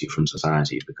alienates you from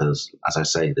society. Because, as I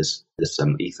say, this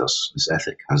ethos, this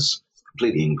ethic, has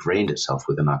completely ingrained itself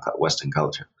within our Western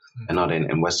culture, and not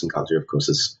in Western culture, of course,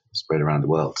 it's spread around the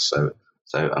world. So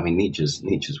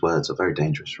Nietzsche's words are very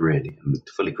dangerous, really, and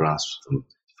to fully grasp them,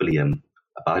 fully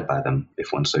abide by them,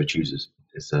 if one so chooses,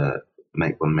 is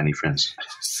make one many friends.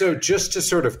 So just to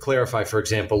sort of clarify, for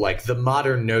example, like the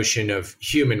modern notion of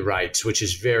human rights, which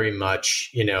is very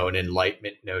much, an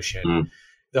Enlightenment notion,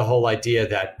 the whole idea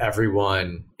that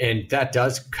everyone, and that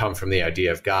does come from the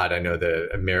idea of God. I know the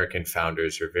American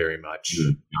founders are very much,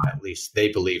 at least they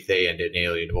believe they had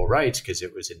inalienable rights because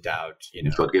it was endowed,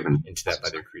 into that by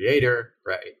their creator.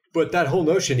 Right. But that whole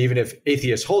notion, even if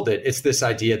atheists hold it, it's this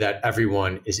idea that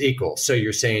everyone is equal. So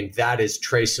you're saying that is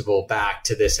traceable back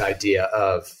to this idea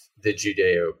of the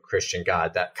Judeo-Christian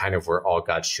God, that kind of we're all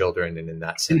God's children, and in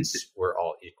that sense, we're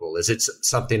all equal. Is it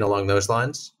something along those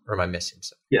lines, or am I missing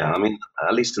something? Yeah,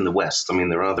 at least in the West,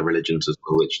 there are other religions as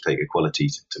well which take equality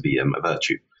to be a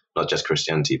virtue, not just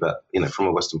Christianity, but, from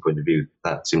a Western point of view,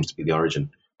 that seems to be the origin.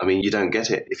 You don't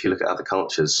get it if you look at other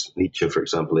cultures. Nietzsche, for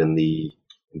example, in the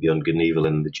Beyond Good and Evil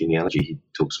and the genealogy, he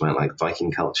talks about like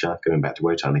Viking culture, going back to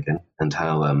Wotan again, and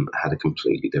how had a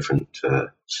completely different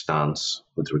stance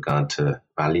with regard to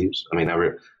values. I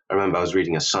remember I was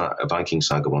reading a Viking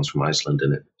saga once from Iceland,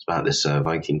 and it's about this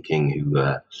Viking king who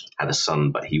had a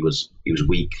son, but he was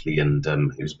weakly and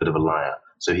he was a bit of a liar.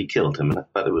 So he killed him,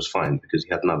 but it was fine because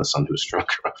he had another son who was stronger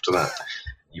after that.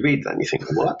 You read that and you think,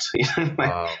 what?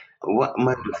 Wow. What am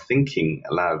I thinking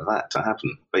allowed that to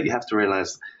happen? But you have to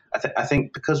realize, I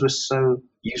think because we're so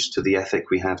used to the ethic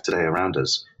we have today around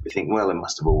us, we think, well, it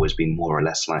must have always been more or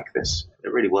less like this.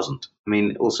 It really wasn't.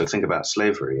 Also think about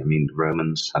slavery. The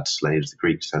Romans had slaves, the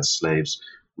Greeks had slaves.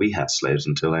 We had slaves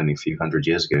until only a few hundred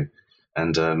years ago.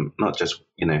 And not just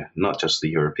the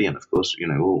European, of course,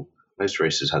 most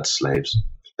races had slaves.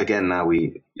 Again, now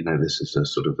this is a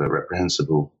sort of a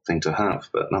reprehensible thing to have,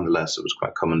 but nonetheless, it was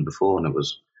quite common before, and it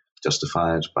was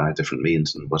justified by different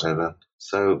means and whatever.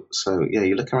 So yeah,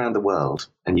 you look around the world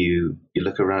and you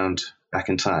look around back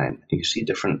in time and you see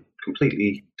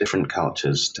completely different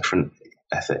cultures, different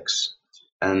ethics.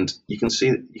 And you can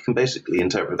basically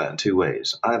interpret that in two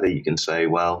ways. Either you can say,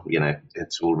 well,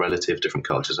 it's all relative, different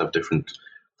cultures have different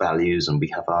values and we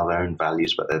have our own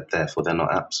values, but therefore they're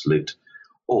not absolute.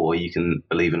 Or you can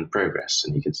believe in progress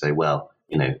and you can say, well,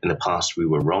 in the past we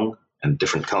were wrong and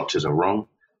different cultures are wrong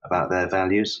about their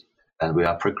values and we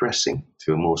are progressing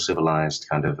to a more civilized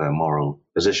kind of moral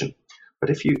position. But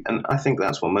and I think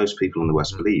that's what most people in the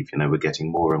West believe, we're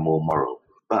getting more and more moral.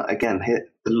 But again, here,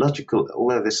 the logical,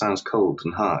 although this sounds cold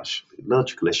and harsh, the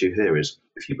logical issue here is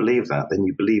if you believe that, then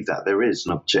you believe that there is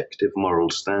an objective moral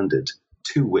standard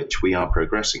to which we are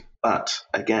progressing. But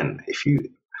again,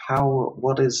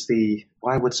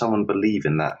 why would someone believe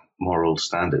in that moral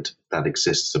standard that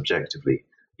exists objectively?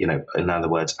 In other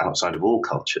words, outside of all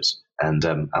cultures and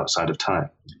outside of time.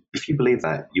 If you believe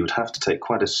that, you would have to take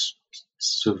quite a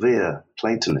severe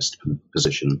Platonist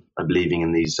position by believing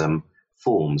in these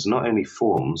forms, not only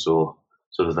forms or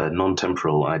sort of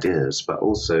non-temporal ideas, but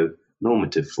also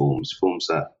normative forms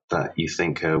that you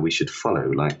think we should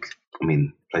follow,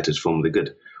 Plato's form of the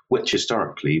good, which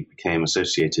historically became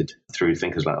associated through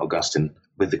thinkers like Augustine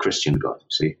with the Christian God,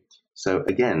 see? So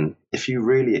again, if you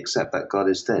really accept that God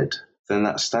is dead, then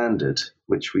that standard,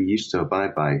 which we used to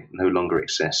abide by, no longer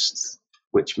exists.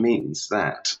 Which means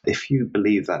that if you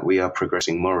believe that we are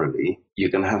progressing morally, you're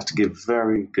going to have to give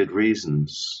very good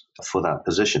reasons for that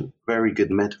position, very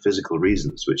good metaphysical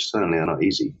reasons, which certainly are not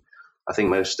easy. I think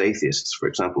most atheists, for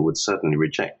example, would certainly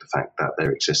reject the fact that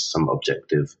there exists some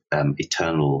objective,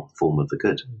 eternal form of the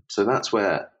good. So that's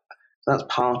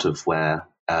part of where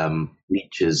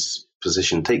Nietzsche's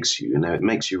position takes you. It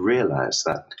makes you realize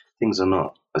that things are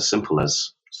not as simple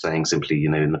as saying simply,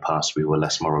 in the past we were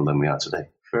less moral than we are today.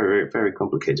 Very, very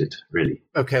complicated, really.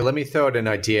 Okay, let me throw out an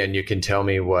idea and you can tell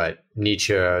me what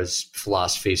Nietzsche's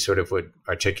philosophy sort of would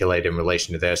articulate in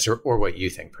relation to this or what you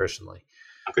think personally.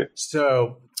 Okay.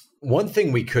 So one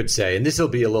thing we could say, and this will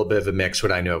be a little bit of a mix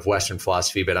what I know of Western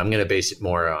philosophy, but I'm going to base it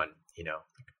more on,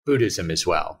 Buddhism as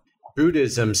well.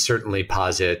 Buddhism certainly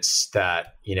posits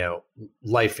that,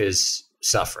 life is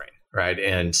suffering. Right.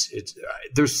 And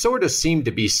there sort of seem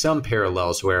to be some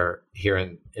parallels where here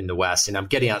in the West, and I'm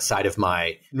getting outside of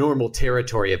my normal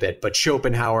territory a bit, but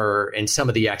Schopenhauer and some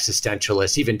of the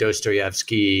existentialists, even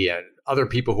Dostoevsky and other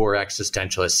people who are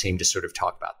existentialists seem to sort of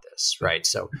talk about this. Right.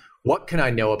 So what can I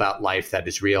know about life that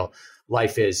is real?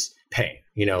 Life is pain.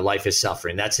 Life is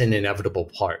suffering. That's an inevitable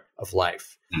part of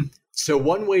life. So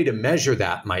one way to measure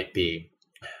that might be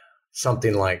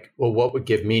something like, well, what would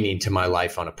give meaning to my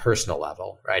life on a personal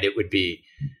level, right? It would be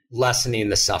lessening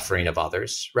the suffering of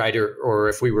others, right? Or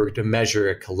if we were to measure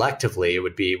it collectively, it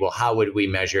would be, well, how would we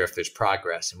measure if there's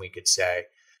progress? And we could say,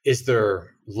 is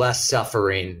there less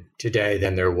suffering today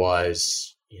than there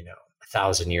was,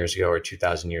 1,000 years ago or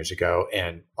 2,000 years ago?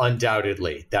 And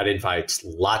undoubtedly, that invites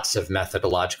lots of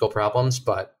methodological problems,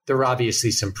 but there are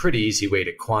obviously some pretty easy way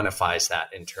to quantify that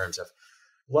in terms of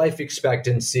life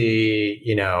expectancy,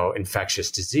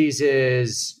 infectious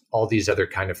diseases, all these other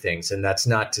kind of things. And that's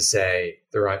not to say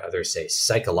there aren't other, say,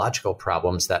 psychological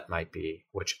problems that might be,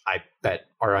 which I bet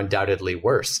are undoubtedly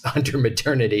worse under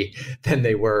modernity than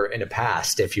they were in the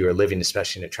past if you were living,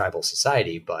 especially in a tribal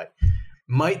society. But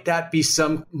might that be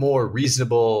some more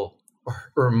reasonable,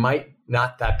 or might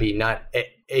not that be not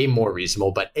a more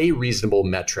reasonable, but a reasonable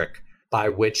metric by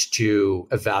which to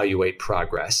evaluate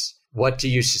progress? What do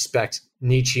you suspect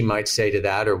Nietzsche might say to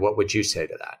that, or what would you say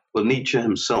to that? Well, Nietzsche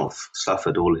himself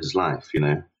suffered all his life,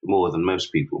 more than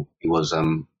most people. He was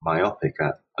myopic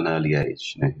at an early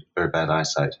age, very bad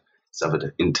eyesight,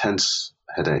 suffered intense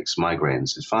headaches,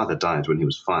 migraines. His father died when he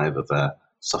was 5 of a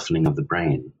softening of the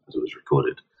brain, as it was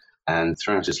recorded. And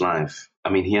throughout his life,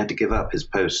 he had to give up his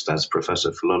post as professor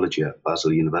of philology at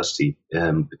Basel University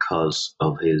because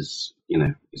of his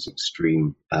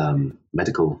extreme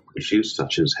medical issues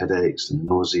such as headaches and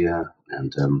nausea,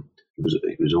 and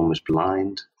he was almost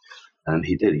blind. And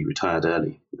he retired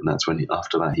early, and that's when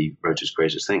after that he wrote his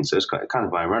greatest thing. So it's kind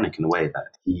of ironic in a way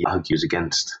that he argues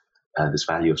against this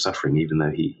value of suffering, even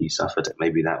though he suffered it.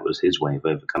 Maybe that was his way of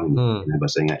overcoming it, by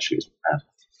saying actually it's bad.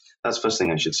 That's the first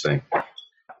thing I should say.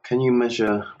 Can you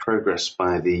measure progress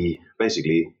by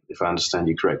basically, if I understand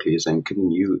you correctly, you're saying, can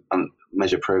you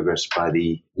measure progress by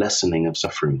the lessening of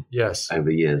suffering over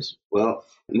years? Well,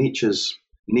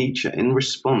 Nietzsche, in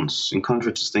response, in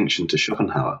contradistinction to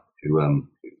Schopenhauer, who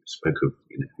spoke of,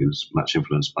 he was much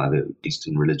influenced by the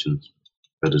Eastern religions,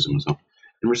 Buddhism and so on.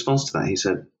 In response to that, he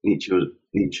said,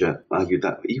 Nietzsche argued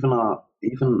that even our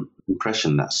even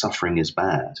impression that suffering is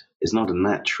bad is not a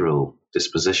natural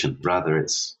disposition. Rather,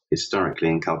 it's historically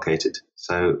inculcated.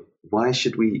 So why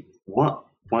should we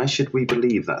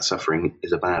believe that suffering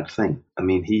is a bad thing? I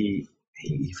mean, he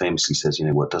famously says,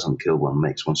 what doesn't kill one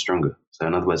makes one stronger. So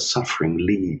in other words, suffering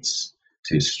leads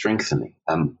to strengthening.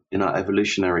 In our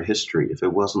evolutionary history, if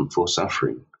it wasn't for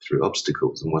suffering through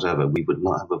obstacles and whatever, we would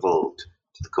not have evolved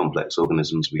to the complex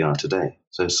organisms we are today.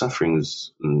 So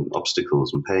sufferings and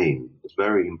obstacles and pain is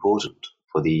very important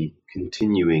for the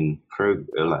continuing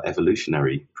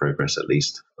evolutionary progress, at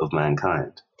least, of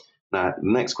mankind. Now,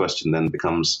 the next question then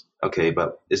becomes, okay,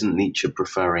 but isn't Nietzsche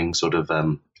preferring sort of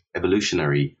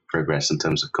evolutionary progress in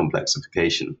terms of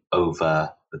complexification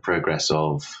over the progress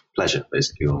of pleasure,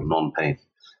 basically, or non-pain?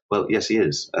 Well, yes, he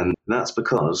is. And that's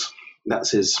because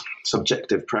that's his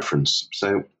subjective preference.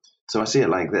 So I see it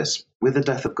like this. With the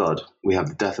death of God, we have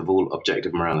the death of all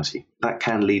objective morality. That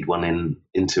can lead one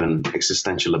into an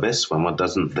existential abyss when one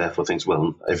doesn't, therefore thinks,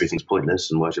 well, everything's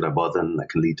pointless and why should I bother? And that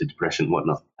can lead to depression and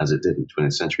whatnot, as it did in the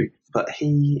 20th century. But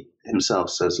he himself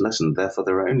says, listen, therefore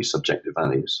there are only subjective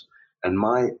values. And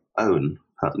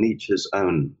Nietzsche's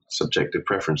own subjective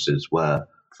preferences were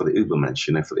for the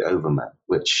Übermensch, for the overman,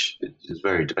 which is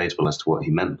very debatable as to what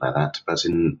he meant by that. But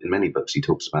in many books, he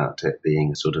talks about it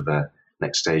being a sort of a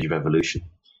next stage of evolution.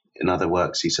 In other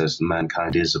works, he says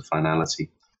mankind is a finality.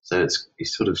 So he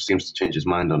sort of seems to change his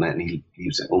mind on it, and he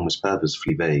leaves it almost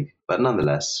purposefully vague. But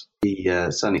nonetheless, he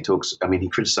certainly he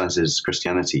criticizes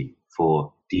Christianity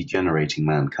for degenerating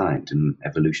mankind in an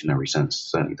evolutionary sense.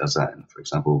 Certainly does that in, for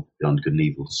example, Beyond Good and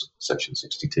Evil, section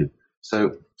 62.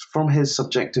 So from his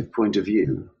subjective point of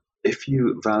view, if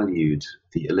you valued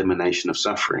the elimination of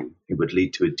suffering, it would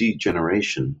lead to a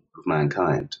degeneration of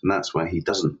mankind. And that's why he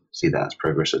doesn't see that as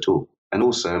progress at all. And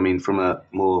also, from a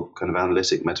more kind of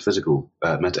analytic, metaphysical,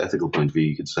 metaethical point of view,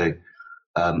 you could say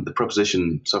the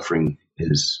proposition suffering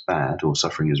is bad or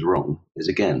suffering is wrong is,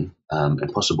 again,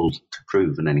 impossible to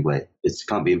prove in any way. It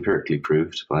can't be empirically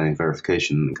proved by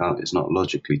verification. It's not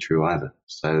logically true either.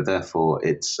 So therefore,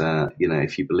 it's,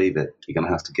 if you believe it, you're going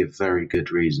to have to give very good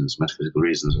reasons, metaphysical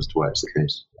reasons as to why it's the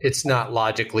case. It's not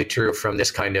logically true from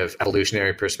this kind of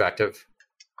evolutionary perspective?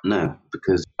 No,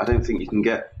 because I don't think you can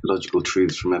get logical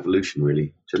truths from evolution,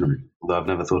 really, generally. Although I've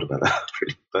never thought about that,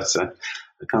 really. But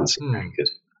I can't see very good.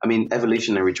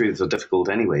 Evolutionary truths are difficult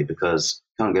anyway because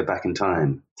you can't go back in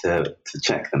time to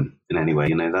check them in any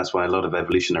way. That's why a lot of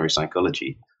evolutionary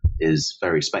psychology is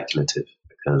very speculative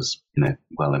because, it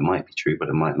might be true, but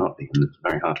it might not be. And it's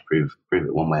very hard to prove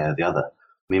it one way or the other.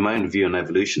 My own view on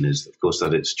evolution is, of course,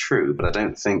 that it's true, but I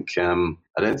don't think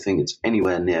it's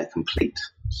anywhere near complete.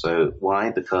 So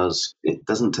why? Because it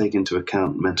doesn't take into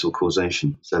account mental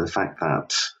causation. So the fact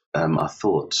that our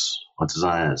thoughts, our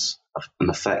desires, have an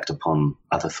effect upon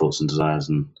other thoughts and desires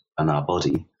and our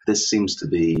body, this seems to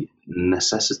be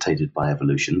necessitated by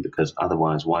evolution, because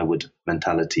otherwise why would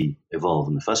mentality evolve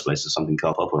in the first place? Is something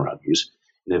Karl Popper argues.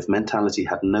 If mentality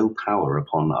had no power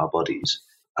upon our bodies,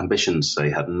 ambitions, say,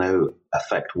 had no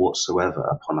effect whatsoever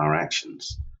upon our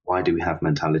actions, why do we have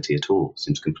mentality at all? It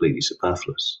seems completely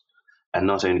superfluous. And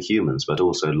not only humans, but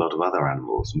also a lot of other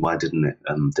animals. Why didn't it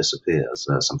disappear as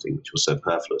something which was so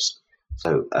superfluous?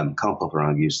 So Karl Popper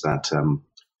argues that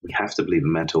we have to believe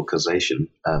in mental causation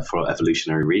for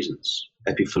evolutionary reasons.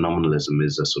 Epiphenomenalism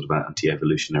is a sort of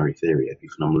anti-evolutionary theory.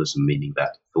 Epiphenomenalism meaning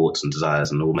that thoughts and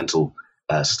desires and all mental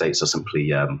states are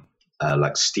simply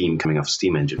like steam coming off a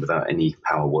steam engine without any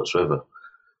power whatsoever.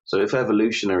 So if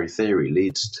evolutionary theory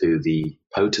leads to the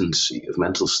potency of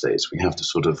mental states, we have to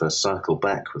sort of circle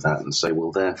back with that and say,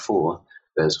 well, therefore,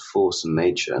 there's a force in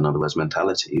nature, in other words,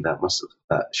 mentality,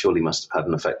 that surely must have had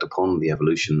an effect upon the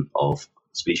evolution of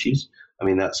species.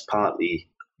 That's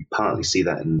you partly see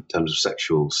that in terms of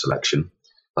sexual selection,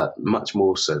 but much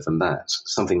more so than that.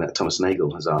 Something that Thomas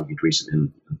Nagel has argued recently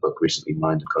in a book recently,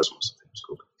 Mind and Cosmos, I think it was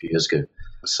called a few years ago.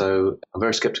 So I'm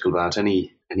very skeptical about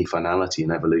any finality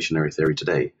in evolutionary theory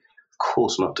today. Of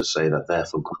course, not to say that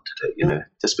therefore God today,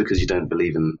 just because you don't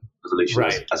believe in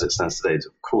evolution as it stands today,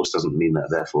 of course, doesn't mean that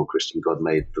therefore Christian God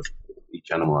made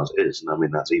each animal as it is.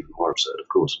 And that's even more absurd, of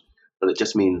course. But it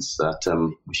just means that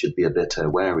we should be a bit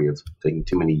wary of taking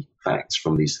too many facts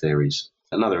from these theories.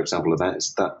 Another example of that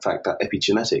is that fact that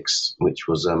epigenetics, which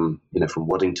was, from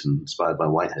Waddington, inspired by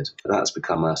Whitehead, that's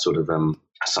become a sort of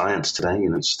science today.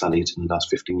 It's studied in the last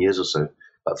 15 years or so.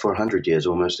 But for 100 years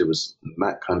almost,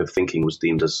 that kind of thinking was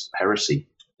deemed as heresy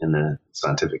in the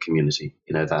scientific community.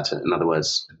 That, in other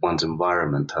words, one's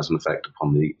environment has an effect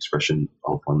upon the expression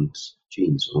of one's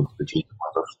genes or the genes of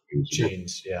others.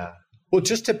 Genes, yeah. Well,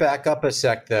 just to back up a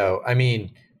sec, though,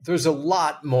 there's a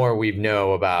lot more we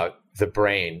know about the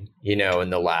brain, in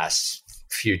the last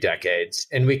few decades.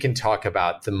 And we can talk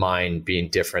about the mind being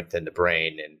different than the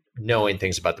brain and knowing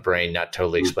things about the brain, not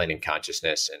totally explaining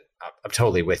consciousness. And I'm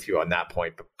totally with you on that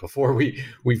point. But before we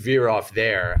veer off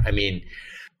there, I mean,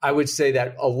 I would say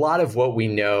that a lot of what we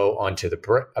know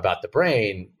about the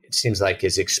brain, it seems like,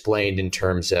 is explained in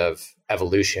terms of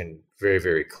evolution very,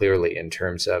 very clearly, in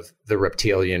terms of the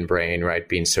reptilian brain, right,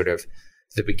 being sort of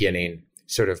the beginning,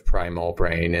 sort of primal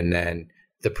brain, and then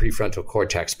the prefrontal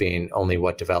cortex being only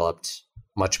what developed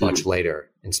much, much later,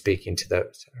 and speaking to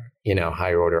those,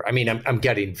 higher order. I mean, I'm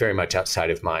getting very much outside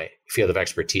of my field of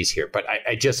expertise here, but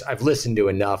I've listened to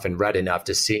enough and read enough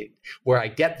to see where I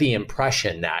get the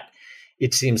impression that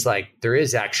it seems like there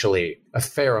is actually a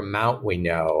fair amount we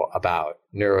know about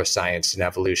neuroscience and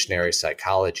evolutionary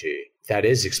psychology that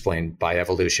is explained by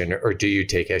evolution. Or do you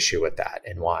take issue with that,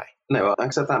 and why? No, I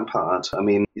accept that part. I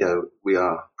mean, we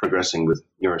are progressing with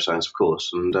neuroscience, of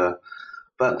course,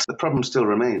 but the problem still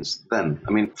remains then.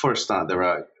 I mean, for a start, there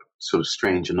are sort of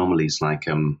strange anomalies like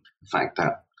the fact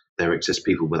that there exist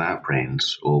people without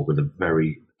brains or with a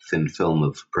very thin film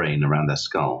of brain around their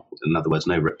skull. In other words,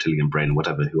 no reptilian brain or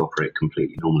whatever, who operate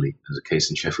completely normally. There's a case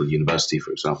in Sheffield University,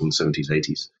 for example, in the 70s,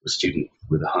 80s, a student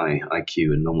with a high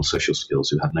IQ and normal social skills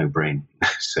who had no brain.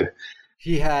 So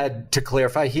he had, to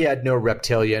clarify, he had no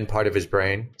reptilian part of his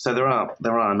brain. So there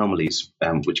are anomalies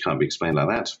which can't be explained like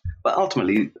that. But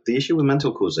ultimately, the issue with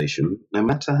mental causation, no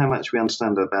matter how much we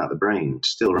understand about the brain,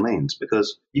 still remains,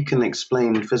 because you can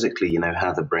explain physically,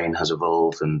 how the brain has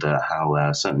evolved and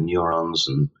how certain neurons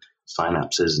and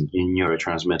synapses and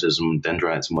neurotransmitters and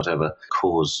dendrites and whatever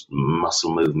cause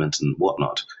muscle movement and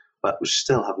whatnot. But we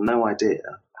still have no idea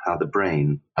how the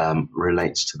brain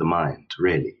relates to the mind,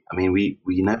 really. I mean, we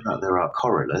know that there are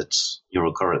correlates,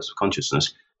 neural correlates of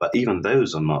consciousness, but even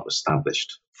those are not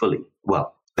established fully.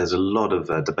 Well, there's a lot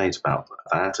of debate about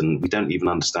that, and we don't even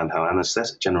understand how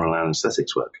general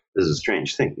anesthetics work. This is a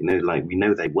strange thing, we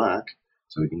know they work,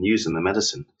 so we can use them in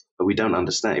medicine, but we don't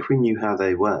understand. If we knew how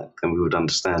they work, then we would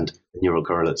understand the neural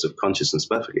correlates of consciousness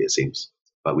perfectly, it seems,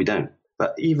 but we don't.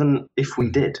 But even if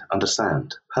we did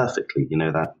understand perfectly,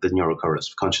 that the neural correlates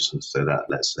of consciousness, so that,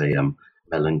 let's say,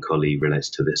 melancholy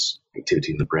relates to this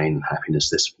activity in the brain and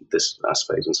happiness, this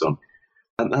aspect and so on,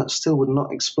 and that still would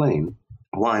not explain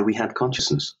why we had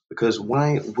consciousness. Because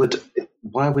why would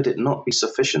it not be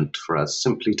sufficient for us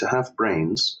simply to have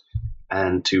brains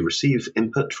and to receive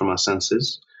input from our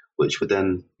senses, which would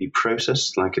then be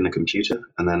processed like in a computer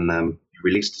and then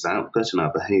released as output in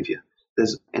our behavior?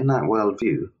 In that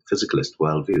worldview, physicalist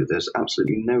worldview, there's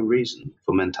absolutely no reason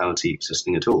for mentality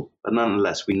existing at all. But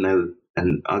nonetheless, we know,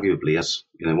 and arguably, as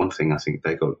one thing I think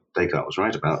Descartes was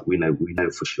right about, we know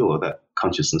for sure that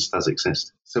consciousness does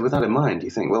exist. So with that in mind, you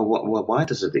think, well, why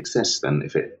does it exist then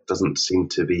if it doesn't seem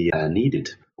to be needed?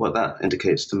 What that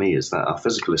indicates to me is that our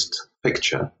physicalist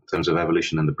picture, in terms of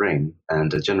evolution and the brain,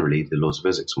 and generally the laws of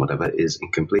physics and whatever, is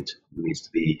incomplete. We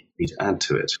need to add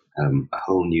to it a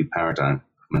whole new paradigm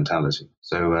mentality.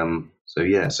 So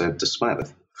despite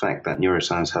the fact that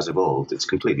neuroscience has evolved, it's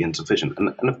completely insufficient.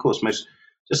 And of course,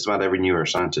 just about every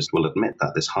neuroscientist will admit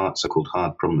that this so-called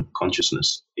hard problem of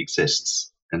consciousness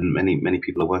exists, and many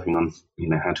people are working on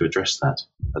how to address that.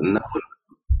 But no one.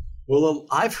 Well,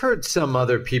 I've heard some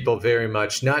other people very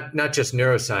much, not just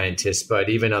neuroscientists, but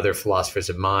even other philosophers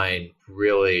of mind,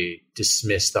 really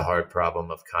dismiss the hard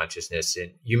problem of consciousness.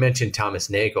 And you mentioned Thomas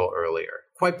Nagel earlier.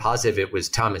 Quite positive it was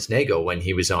Thomas Nagel when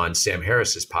he was on Sam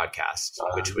Harris's podcast,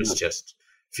 which was just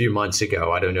a few months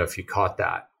ago. I don't know if you caught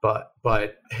that, but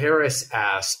Harris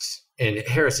asked, and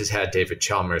Harris has had David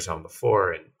Chalmers on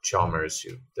before, and Chalmers,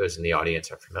 who those in the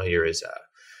audience are familiar, is a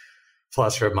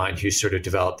philosopher of mind who sort of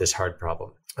developed this hard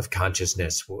problem of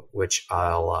consciousness, which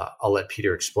I'll let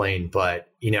Peter explain. But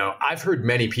I've heard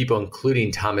many people,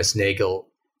 including Thomas Nagel,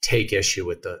 take issue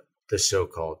with the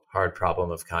so-called hard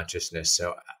problem of consciousness.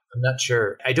 So I'm not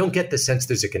sure. I don't get the sense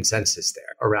there's a consensus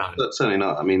there around. That's certainly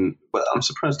not. I mean, but I'm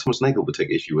surprised Thomas Nagel would take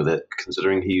issue with it,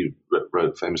 considering he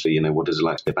wrote famously, What Is It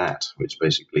Like to Be a Bat, which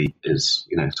basically is,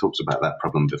 talks about that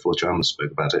problem before Chalmers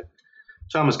spoke about it.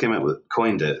 Chalmers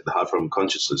coined it, the hard problem of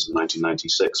consciousness, in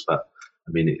 1996, but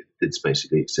I mean, it's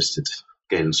basically existed.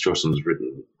 Galen Strawson's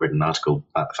written an article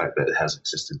about the fact that it has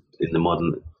existed in the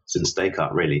modern, since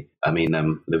Descartes, really. I mean,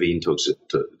 Levine calls it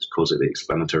the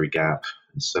explanatory gap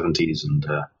in the 70s, and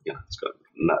it's got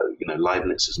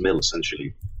Leibniz's mill,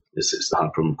 essentially. This is the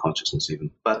hard problem of consciousness,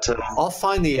 even. But I'll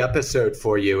find the episode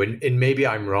for you, and maybe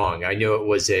I'm wrong. I know it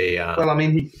was a. Well, I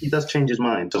mean, he does change his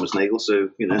mind, Thomas Nagel, so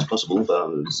it's possible.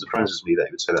 But it surprises me that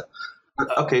he would say that.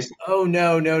 Okay. Oh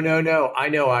no! I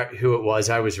know who it was.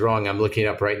 I was wrong. I'm looking it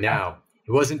up right now.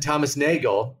 It wasn't Thomas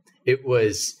Nagel. It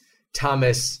was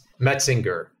Thomas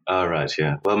Metzinger. Oh, right,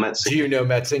 yeah. Well, Metzinger. Do you know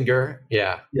Metzinger?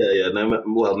 Yeah. Yeah. No,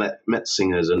 well,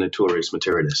 Metzinger is a notorious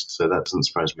materialist, so that doesn't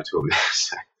surprise me at all.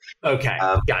 Okay,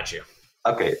 got you.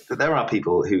 Okay, there are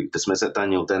people who dismiss it.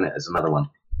 Daniel Dennett is another one.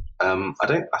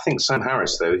 I think Sam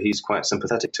Harris, though, he's quite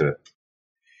sympathetic to it.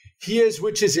 He is,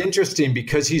 which is interesting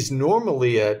because he's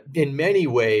normally in many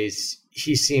ways,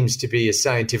 he seems to be a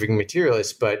scientific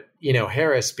materialist, but,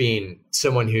 Harris being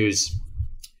someone who's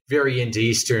very into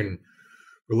Eastern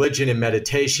religion and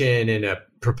meditation and a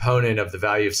proponent of the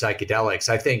value of psychedelics,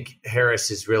 I think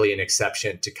Harris is really an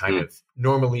exception to kind of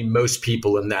normally most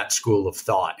people in that school of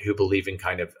thought who believe in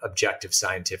kind of objective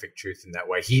scientific truth in that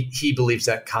way. He believes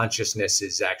that consciousness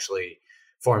is actually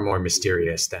far more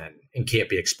mysterious than and can't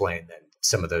be explained than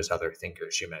some of those other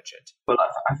thinkers you mentioned. Well,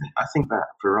 I think that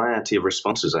variety of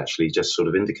responses actually just sort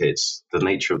of indicates the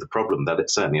nature of the problem, that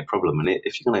it's certainly a problem. And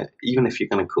if you're going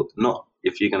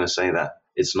to say that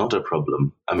it's not a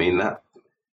problem, I mean, that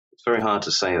it's very hard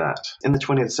to say that. In the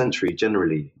 20th century,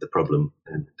 generally, the problem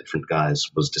in different guise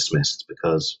was dismissed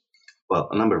because, well,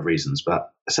 a number of reasons,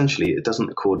 but essentially it doesn't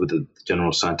accord with the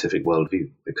general scientific worldview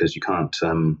because you can't,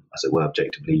 as it were,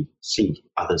 objectively see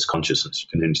others' consciousness. You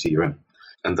can only see your own.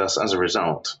 And thus, as a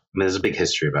result, there's a big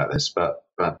history about this, but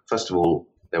first of all,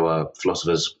 there were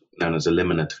philosophers known as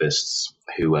eliminativists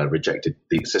who rejected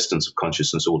the existence of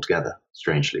consciousness altogether,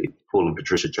 strangely. Paul and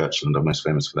Patricia Churchland are most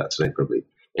famous for that today, probably.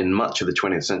 In much of the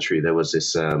 20th century, there was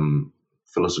this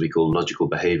philosophy called logical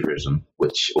behaviorism,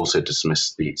 which also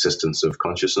dismissed the existence of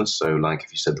consciousness. So, like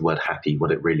if you said the word happy,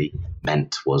 what it really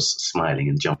meant was smiling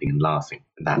and jumping and laughing.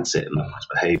 And that's it, and that was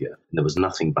behavior. And there was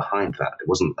nothing behind that. It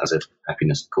wasn't as if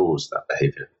happiness caused that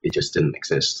behavior. It just didn't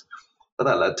exist. But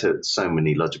that led to so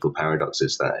many logical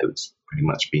paradoxes that it's pretty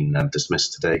much been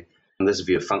dismissed today. And there's a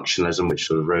view of functionalism, which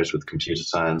sort of rose with computer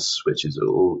science, which is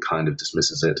all kind of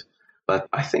dismisses it. But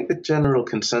I think the general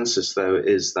consensus, though,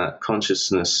 is that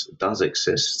consciousness does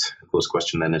exist. Of course, the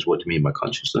question then is, what do you mean by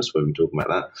consciousness? When we're talking about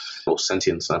that, or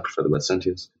sentience, I prefer the word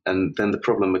sentience. And then the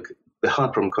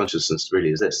hard problem of consciousness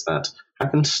really is this, that how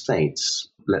can states,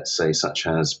 let's say, such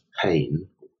as pain,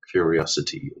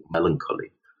 curiosity,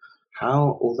 melancholy,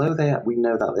 although we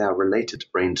know that they are related to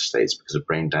brain states because of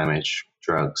brain damage,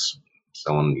 drugs,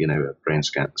 so on, brain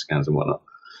scans and whatnot,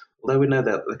 although we know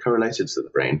that they're correlated to the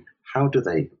brain, how do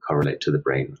they correlate to the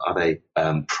brain? Are they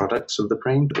products of the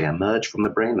brain? Do they emerge from the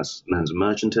brain? That's known as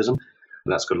emergentism.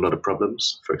 And that's got a lot of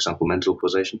problems. For example, mental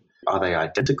causation. Are they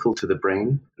identical to the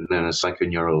brain? Known as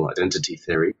psychoneural identity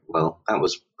theory. Well, that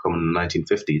was common in the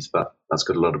 1950s, but that's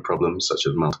got a lot of problems, such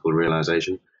as multiple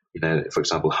realization. For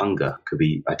example, hunger could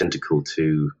be identical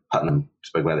to, Putnam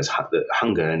spoke about this, that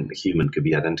hunger in a human could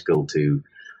be identical to,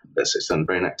 let's say, certain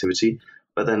brain activity.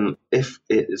 But then if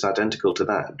it is identical to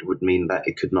that, it would mean that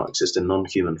it could not exist in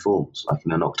non-human forms, like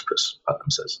in an octopus, Putnam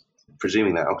says.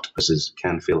 Presuming that octopuses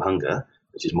can feel hunger,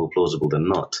 which is more plausible than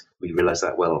not, we realize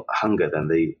that, well, hunger, then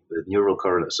the neural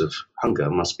correlates of hunger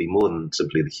must be more than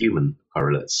simply the human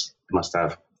correlates. They must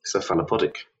have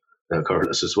cephalopodic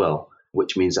correlates as well,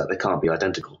 which means that they can't be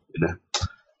identical,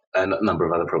 And a number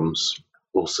of other problems.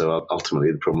 Also,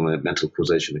 ultimately, the problem with mental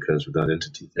causation occurs with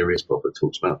identity theory, as Popper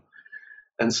talks about.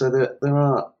 And so there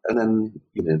are, and then,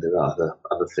 there are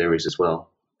other theories as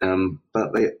well.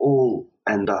 But they all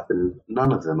end up in,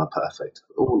 none of them are perfect.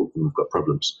 All of them have got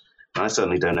problems. And I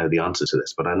certainly don't know the answer to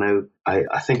this, but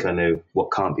I think I know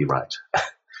what can't be right.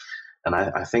 And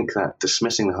I think that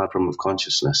dismissing the hard problem of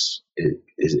consciousness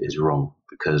is wrong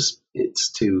because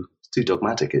it's too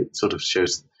dogmatic. It sort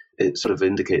of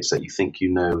indicates that you think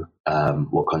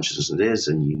what consciousness is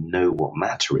and you know what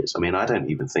matter is. I mean, I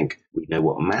don't even think we know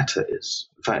what matter is.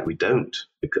 In fact, we don't.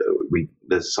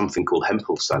 There's something called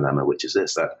Hempel's dilemma, which is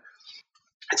this, that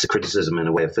it's a criticism in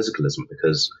a way of physicalism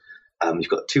because you've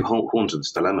got two horns of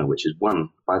this dilemma, which is one,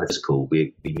 by the physical,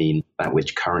 we mean that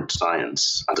which current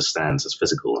science understands as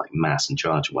physical, like mass and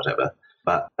charge and whatever.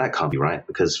 But that can't be right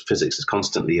because physics is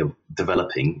constantly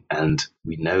developing and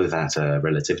we know that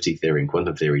relativity theory and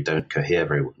quantum theory don't cohere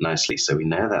very nicely. So we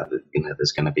know that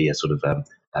there's going to be a sort of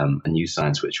a new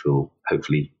science which will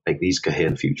hopefully make these cohere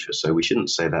in the future. So we shouldn't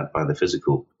say that by the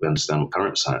physical we understand what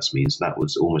current science means. That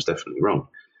was almost definitely wrong.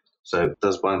 So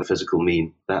does by the physical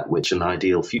mean that which an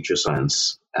ideal future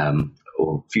science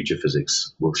or future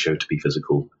physics will show to be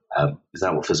physical? Is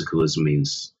that what physicalism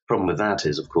means? The problem with that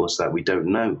is, of course, that we don't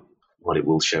know what it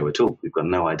will show at all. We've got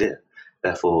no idea.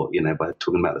 Therefore, by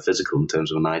talking about the physical in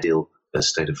terms of an ideal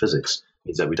state of physics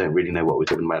means that we don't really know what we're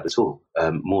talking about at all.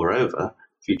 Moreover,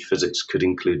 future physics could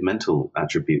include mental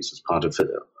attributes as part of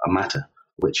a matter,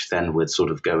 which then would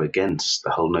sort of go against the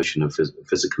whole notion of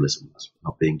physicalism as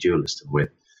not being dualist in a way.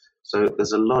 So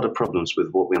there's a lot of problems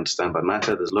with what we understand by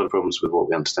matter. There's a lot of problems with what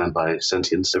we understand by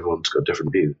sentience. Everyone's got a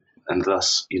different view. And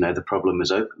thus, the problem is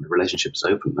open. The relationship is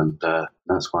open. And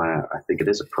that's why I think it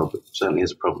is a problem. It certainly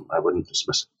is a problem. I wouldn't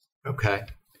dismiss it. Okay.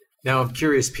 Now, I'm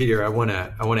curious, Peter, I want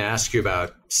to ask you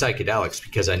about psychedelics,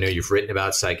 because I know you've written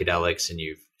about psychedelics and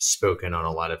you've spoken on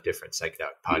a lot of different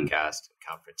psychedelic podcasts and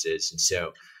conferences. And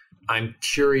so I'm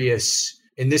curious,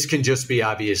 and this can just be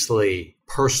obviously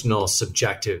personal,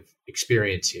 subjective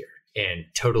experience here, and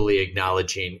totally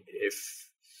acknowledging if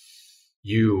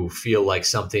you feel like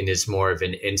something is more of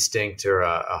an instinct or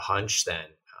a hunch than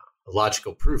a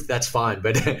logical proof, that's fine.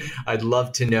 But I'd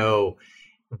love to know,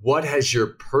 what has your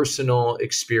personal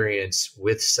experience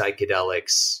with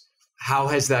psychedelics, how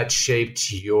has that shaped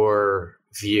your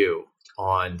view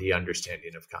on the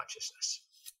understanding of consciousness?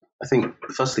 I think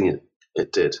the first thing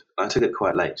it did, I took it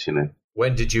quite late,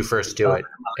 When did you first do it?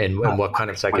 And what kind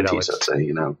of psychedelics? 20s, I'd say,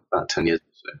 about 10 years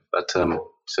or so. But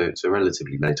so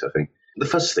relatively late, I think. The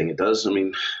first thing it does,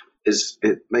 is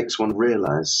it makes one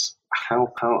realize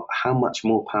how much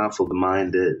more powerful the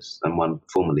mind is than one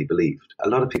formerly believed. A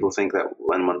lot of people think that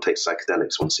when one takes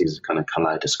psychedelics, one sees a kind of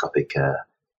kaleidoscopic,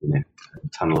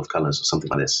 tunnel of colors or something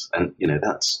like this. And,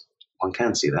 that's, one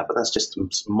can see that, but that's just a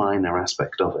minor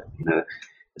aspect of it. There's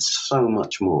so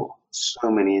much more,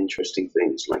 so many interesting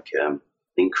things, like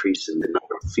increase in the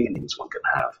number of feelings one can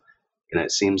have.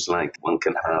 It seems like one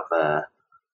can have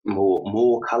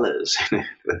more colors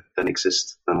than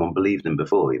exist than one believed in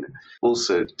before.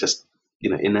 Also, just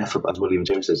ineffable, as William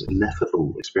James says,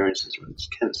 ineffable experiences. You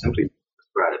can't simply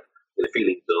describe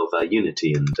feelings of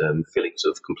unity and feelings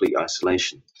of complete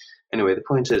isolation. Anyway, the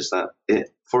point is that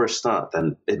for a start,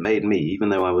 then it made me, even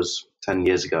though I was 10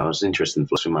 years ago, I was interested in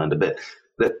philosophy of mind a bit,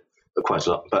 quite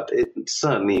a lot, but it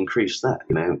certainly increased that.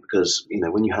 Because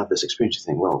when you have this experience, you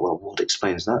think, well, what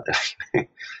explains that?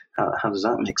 How does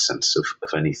that make sense of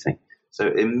anything? So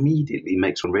it immediately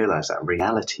makes one realize that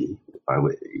reality,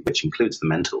 which includes the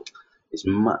mental, is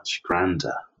much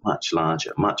grander, much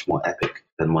larger, much more epic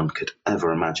than one could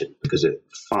ever imagine, because it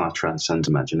far transcends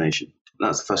imagination. And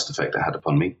that's the first effect it had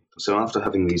upon me. So after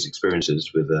having these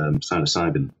experiences with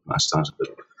psilocybin,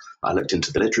 I looked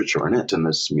into the literature on it, and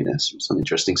there's some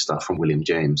interesting stuff from William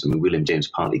James. William James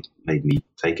partly made me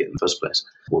take it in the first place.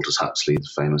 Aldous Huxley, the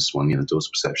famous one, Doors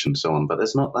of Perception and so on. But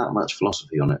there's not that much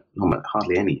philosophy on it,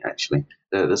 hardly any, actually.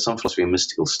 There's some philosophy on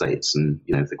mystical states, and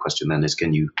the question then is,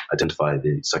 can you identify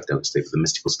the psychedelic state with the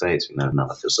mystical state?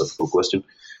 Another philosophical question.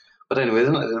 But anyway,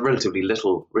 there's relatively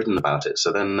little written about it.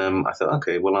 So then I thought,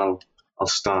 okay, well, I'll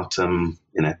start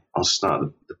I'll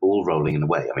start the ball rolling in a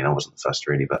way. I wasn't the first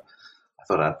really, but I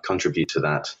thought I'd contribute to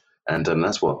that, and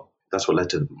that's what led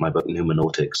to my book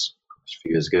Numernautics a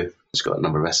few years ago. It's got a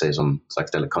number of essays on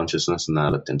psychedelic consciousness, and I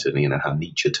looked into how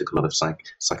Nietzsche took a lot of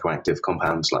psychoactive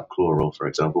compounds like chloral, for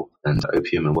example, and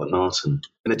opium and whatnot, and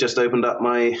it just opened up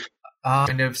my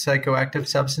kind of psychoactive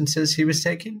substances he was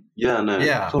taking.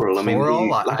 Chloral. Chloral?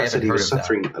 Like I said, he was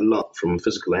suffering a lot from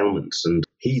physical ailments, and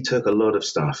he took a lot of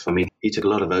stuff. He took a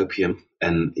lot of opium,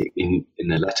 and in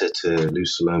a letter to Lou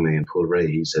Salome and Paul Ray,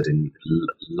 he said in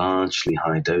largely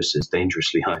high doses,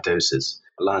 dangerously high doses,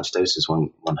 large doses,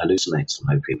 one hallucinates from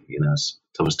opium, as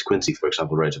Thomas de Quincey, for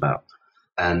example, wrote about.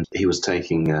 And he was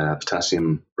taking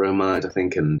potassium bromide, I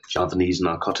think, and Javanese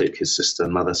narcotic his sister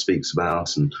and mother speaks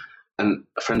about, and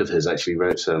a friend of his actually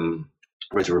wrote a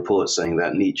report saying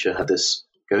that Nietzsche had this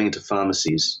going into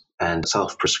pharmacies and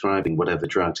self-prescribing whatever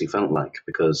drugs he felt like,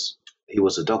 because he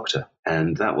was a doctor,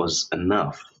 and that was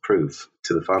enough proof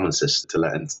to the pharmacist to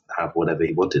let him have whatever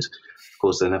he wanted. Of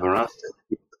course, they never asked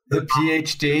him. The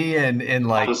PhD in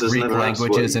like Greek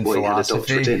languages and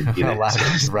philosophy allowed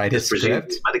him to write a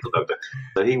script. Medical doctor.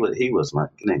 So he was like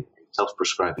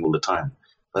self-prescribing all the time.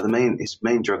 But his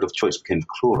main drug of choice became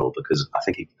chloral, because I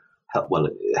think it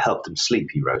helped him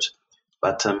sleep, he wrote.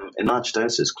 But in large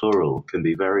doses, chloral can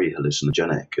be very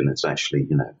hallucinogenic, and it's actually,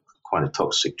 quite a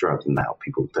toxic drug, and now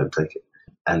people don't take it.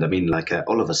 And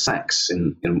Oliver Sacks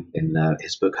in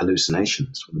his book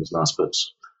Hallucinations, one of his last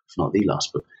books, if not the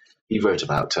last book, he wrote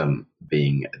about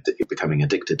becoming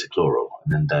addicted to chloral,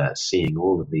 and then seeing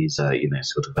all of these,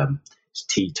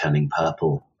 tea turning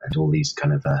purple, and all these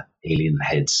kind of alien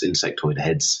heads, insectoid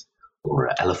heads, or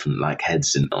elephant-like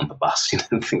heads on the bus,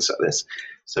 things like this.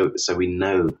 So we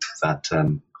know that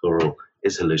chloral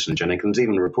is hallucinogenic. And there's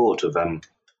even a report of von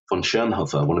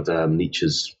Schönhofer, one of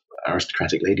Nietzsche's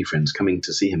aristocratic lady friends, coming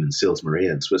to see him in Sils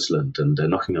Maria in Switzerland, and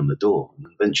knocking on the door. And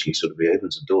eventually he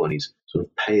opens the door, and he's sort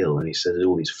of pale, and he says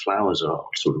all these flowers are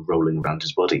sort of rolling around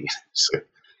his body.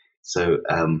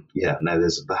 Now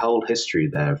there's the whole history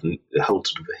there, the whole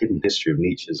sort of hidden history of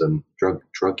Nietzsche's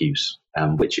drug use,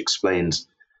 which explains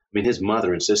mean, his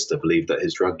mother and sister believed that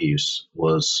his drug use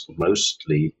was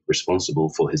mostly responsible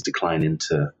for his decline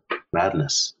into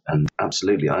madness. And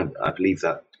absolutely, I believe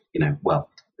that,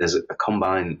 there's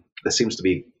there seems to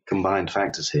be combined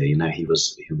factors here. He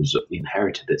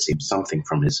inherited, it seems, something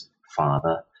from his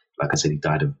father. Like I said, he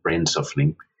died of brain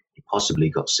softening. He possibly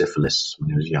got syphilis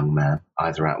when he was a young man,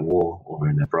 either at war or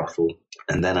in a brothel.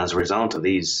 And then as a result of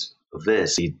this,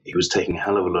 he was taking a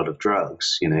hell of a lot of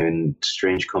drugs, in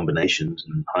strange combinations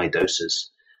and high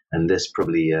doses. And this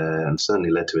probably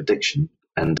certainly led to addiction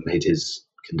and made his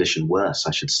condition worse,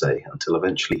 I should say, until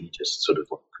eventually he just sort of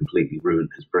completely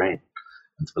ruined his brain.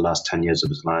 And for the last 10 years of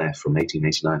his life, from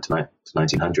 1889 to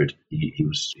 1900, he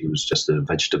was just a living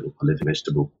vegetable,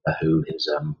 who his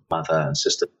mother and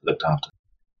sister looked after.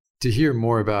 To hear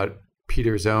more about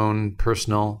Peter's own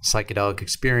personal psychedelic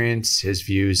experience, his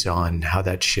views on how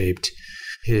that shaped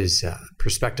his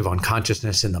perspective on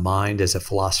consciousness and the mind as a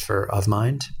philosopher of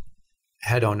mind,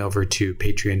 head on over to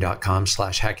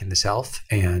patreon.com/hackingtheself.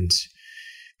 And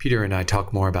Peter and I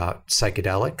talk more about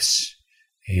psychedelics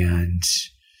and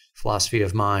philosophy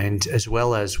of mind, as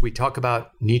well as we talk about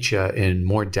Nietzsche in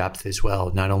more depth as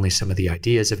well. Not only some of the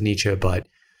ideas of Nietzsche, but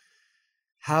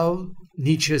how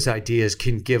Nietzsche's ideas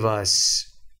can give us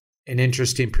an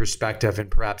interesting perspective and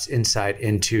perhaps insight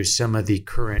into some of the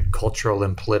current cultural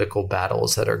and political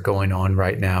battles that are going on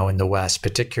right now in the West,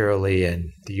 particularly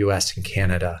in the US and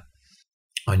Canada,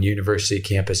 on university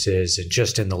campuses and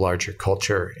just in the larger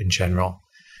culture in general.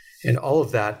 And all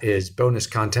of that is bonus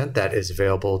content that is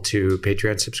available to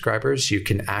Patreon subscribers. You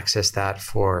can access that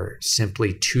for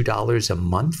simply $2 a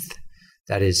month.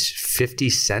 That is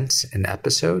 50 cents an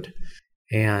episode.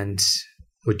 And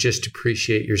would just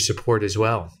appreciate your support as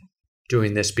well.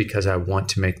 Doing this because I want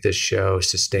to make this show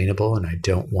sustainable, and I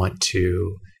don't want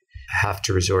to have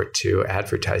to resort to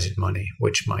advertising money,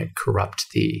 which might corrupt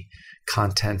the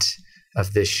content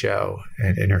of this show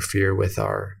and interfere with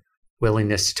our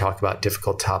willingness to talk about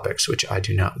difficult topics, which I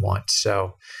do not want.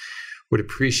 So would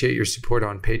appreciate your support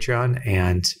on Patreon.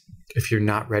 And if you're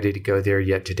not ready to go there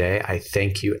yet today, I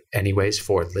thank you anyways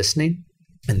for listening.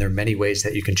 And there are many ways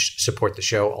that you can support the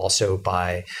show, also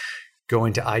by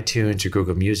going to iTunes or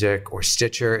Google Music or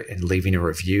Stitcher and leaving a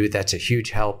review. That's a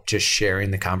huge help. Just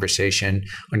sharing the conversation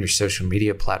on your social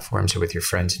media platforms or with your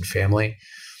friends and family.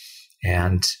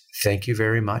 And thank you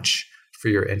very much for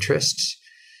your interest.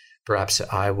 Perhaps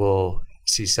I will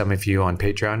see some of you on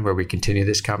Patreon where we continue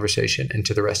this conversation. And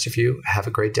to the rest of you, have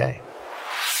a great day.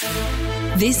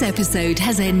 This episode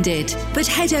has ended, but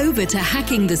head over to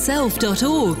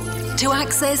hackingtheself.org to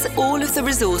access all of the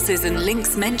resources and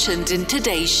links mentioned in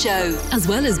today's show, as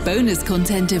well as bonus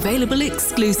content available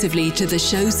exclusively to the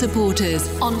show supporters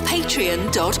on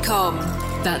patreon.com.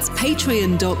 That's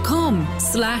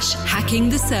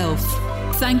patreon.com/hackingtheself.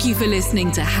 Thank you for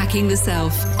listening to Hacking the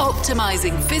Self,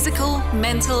 optimizing physical,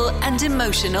 mental, and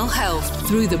emotional health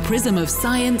through the prism of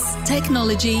science,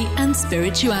 technology, and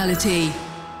spirituality.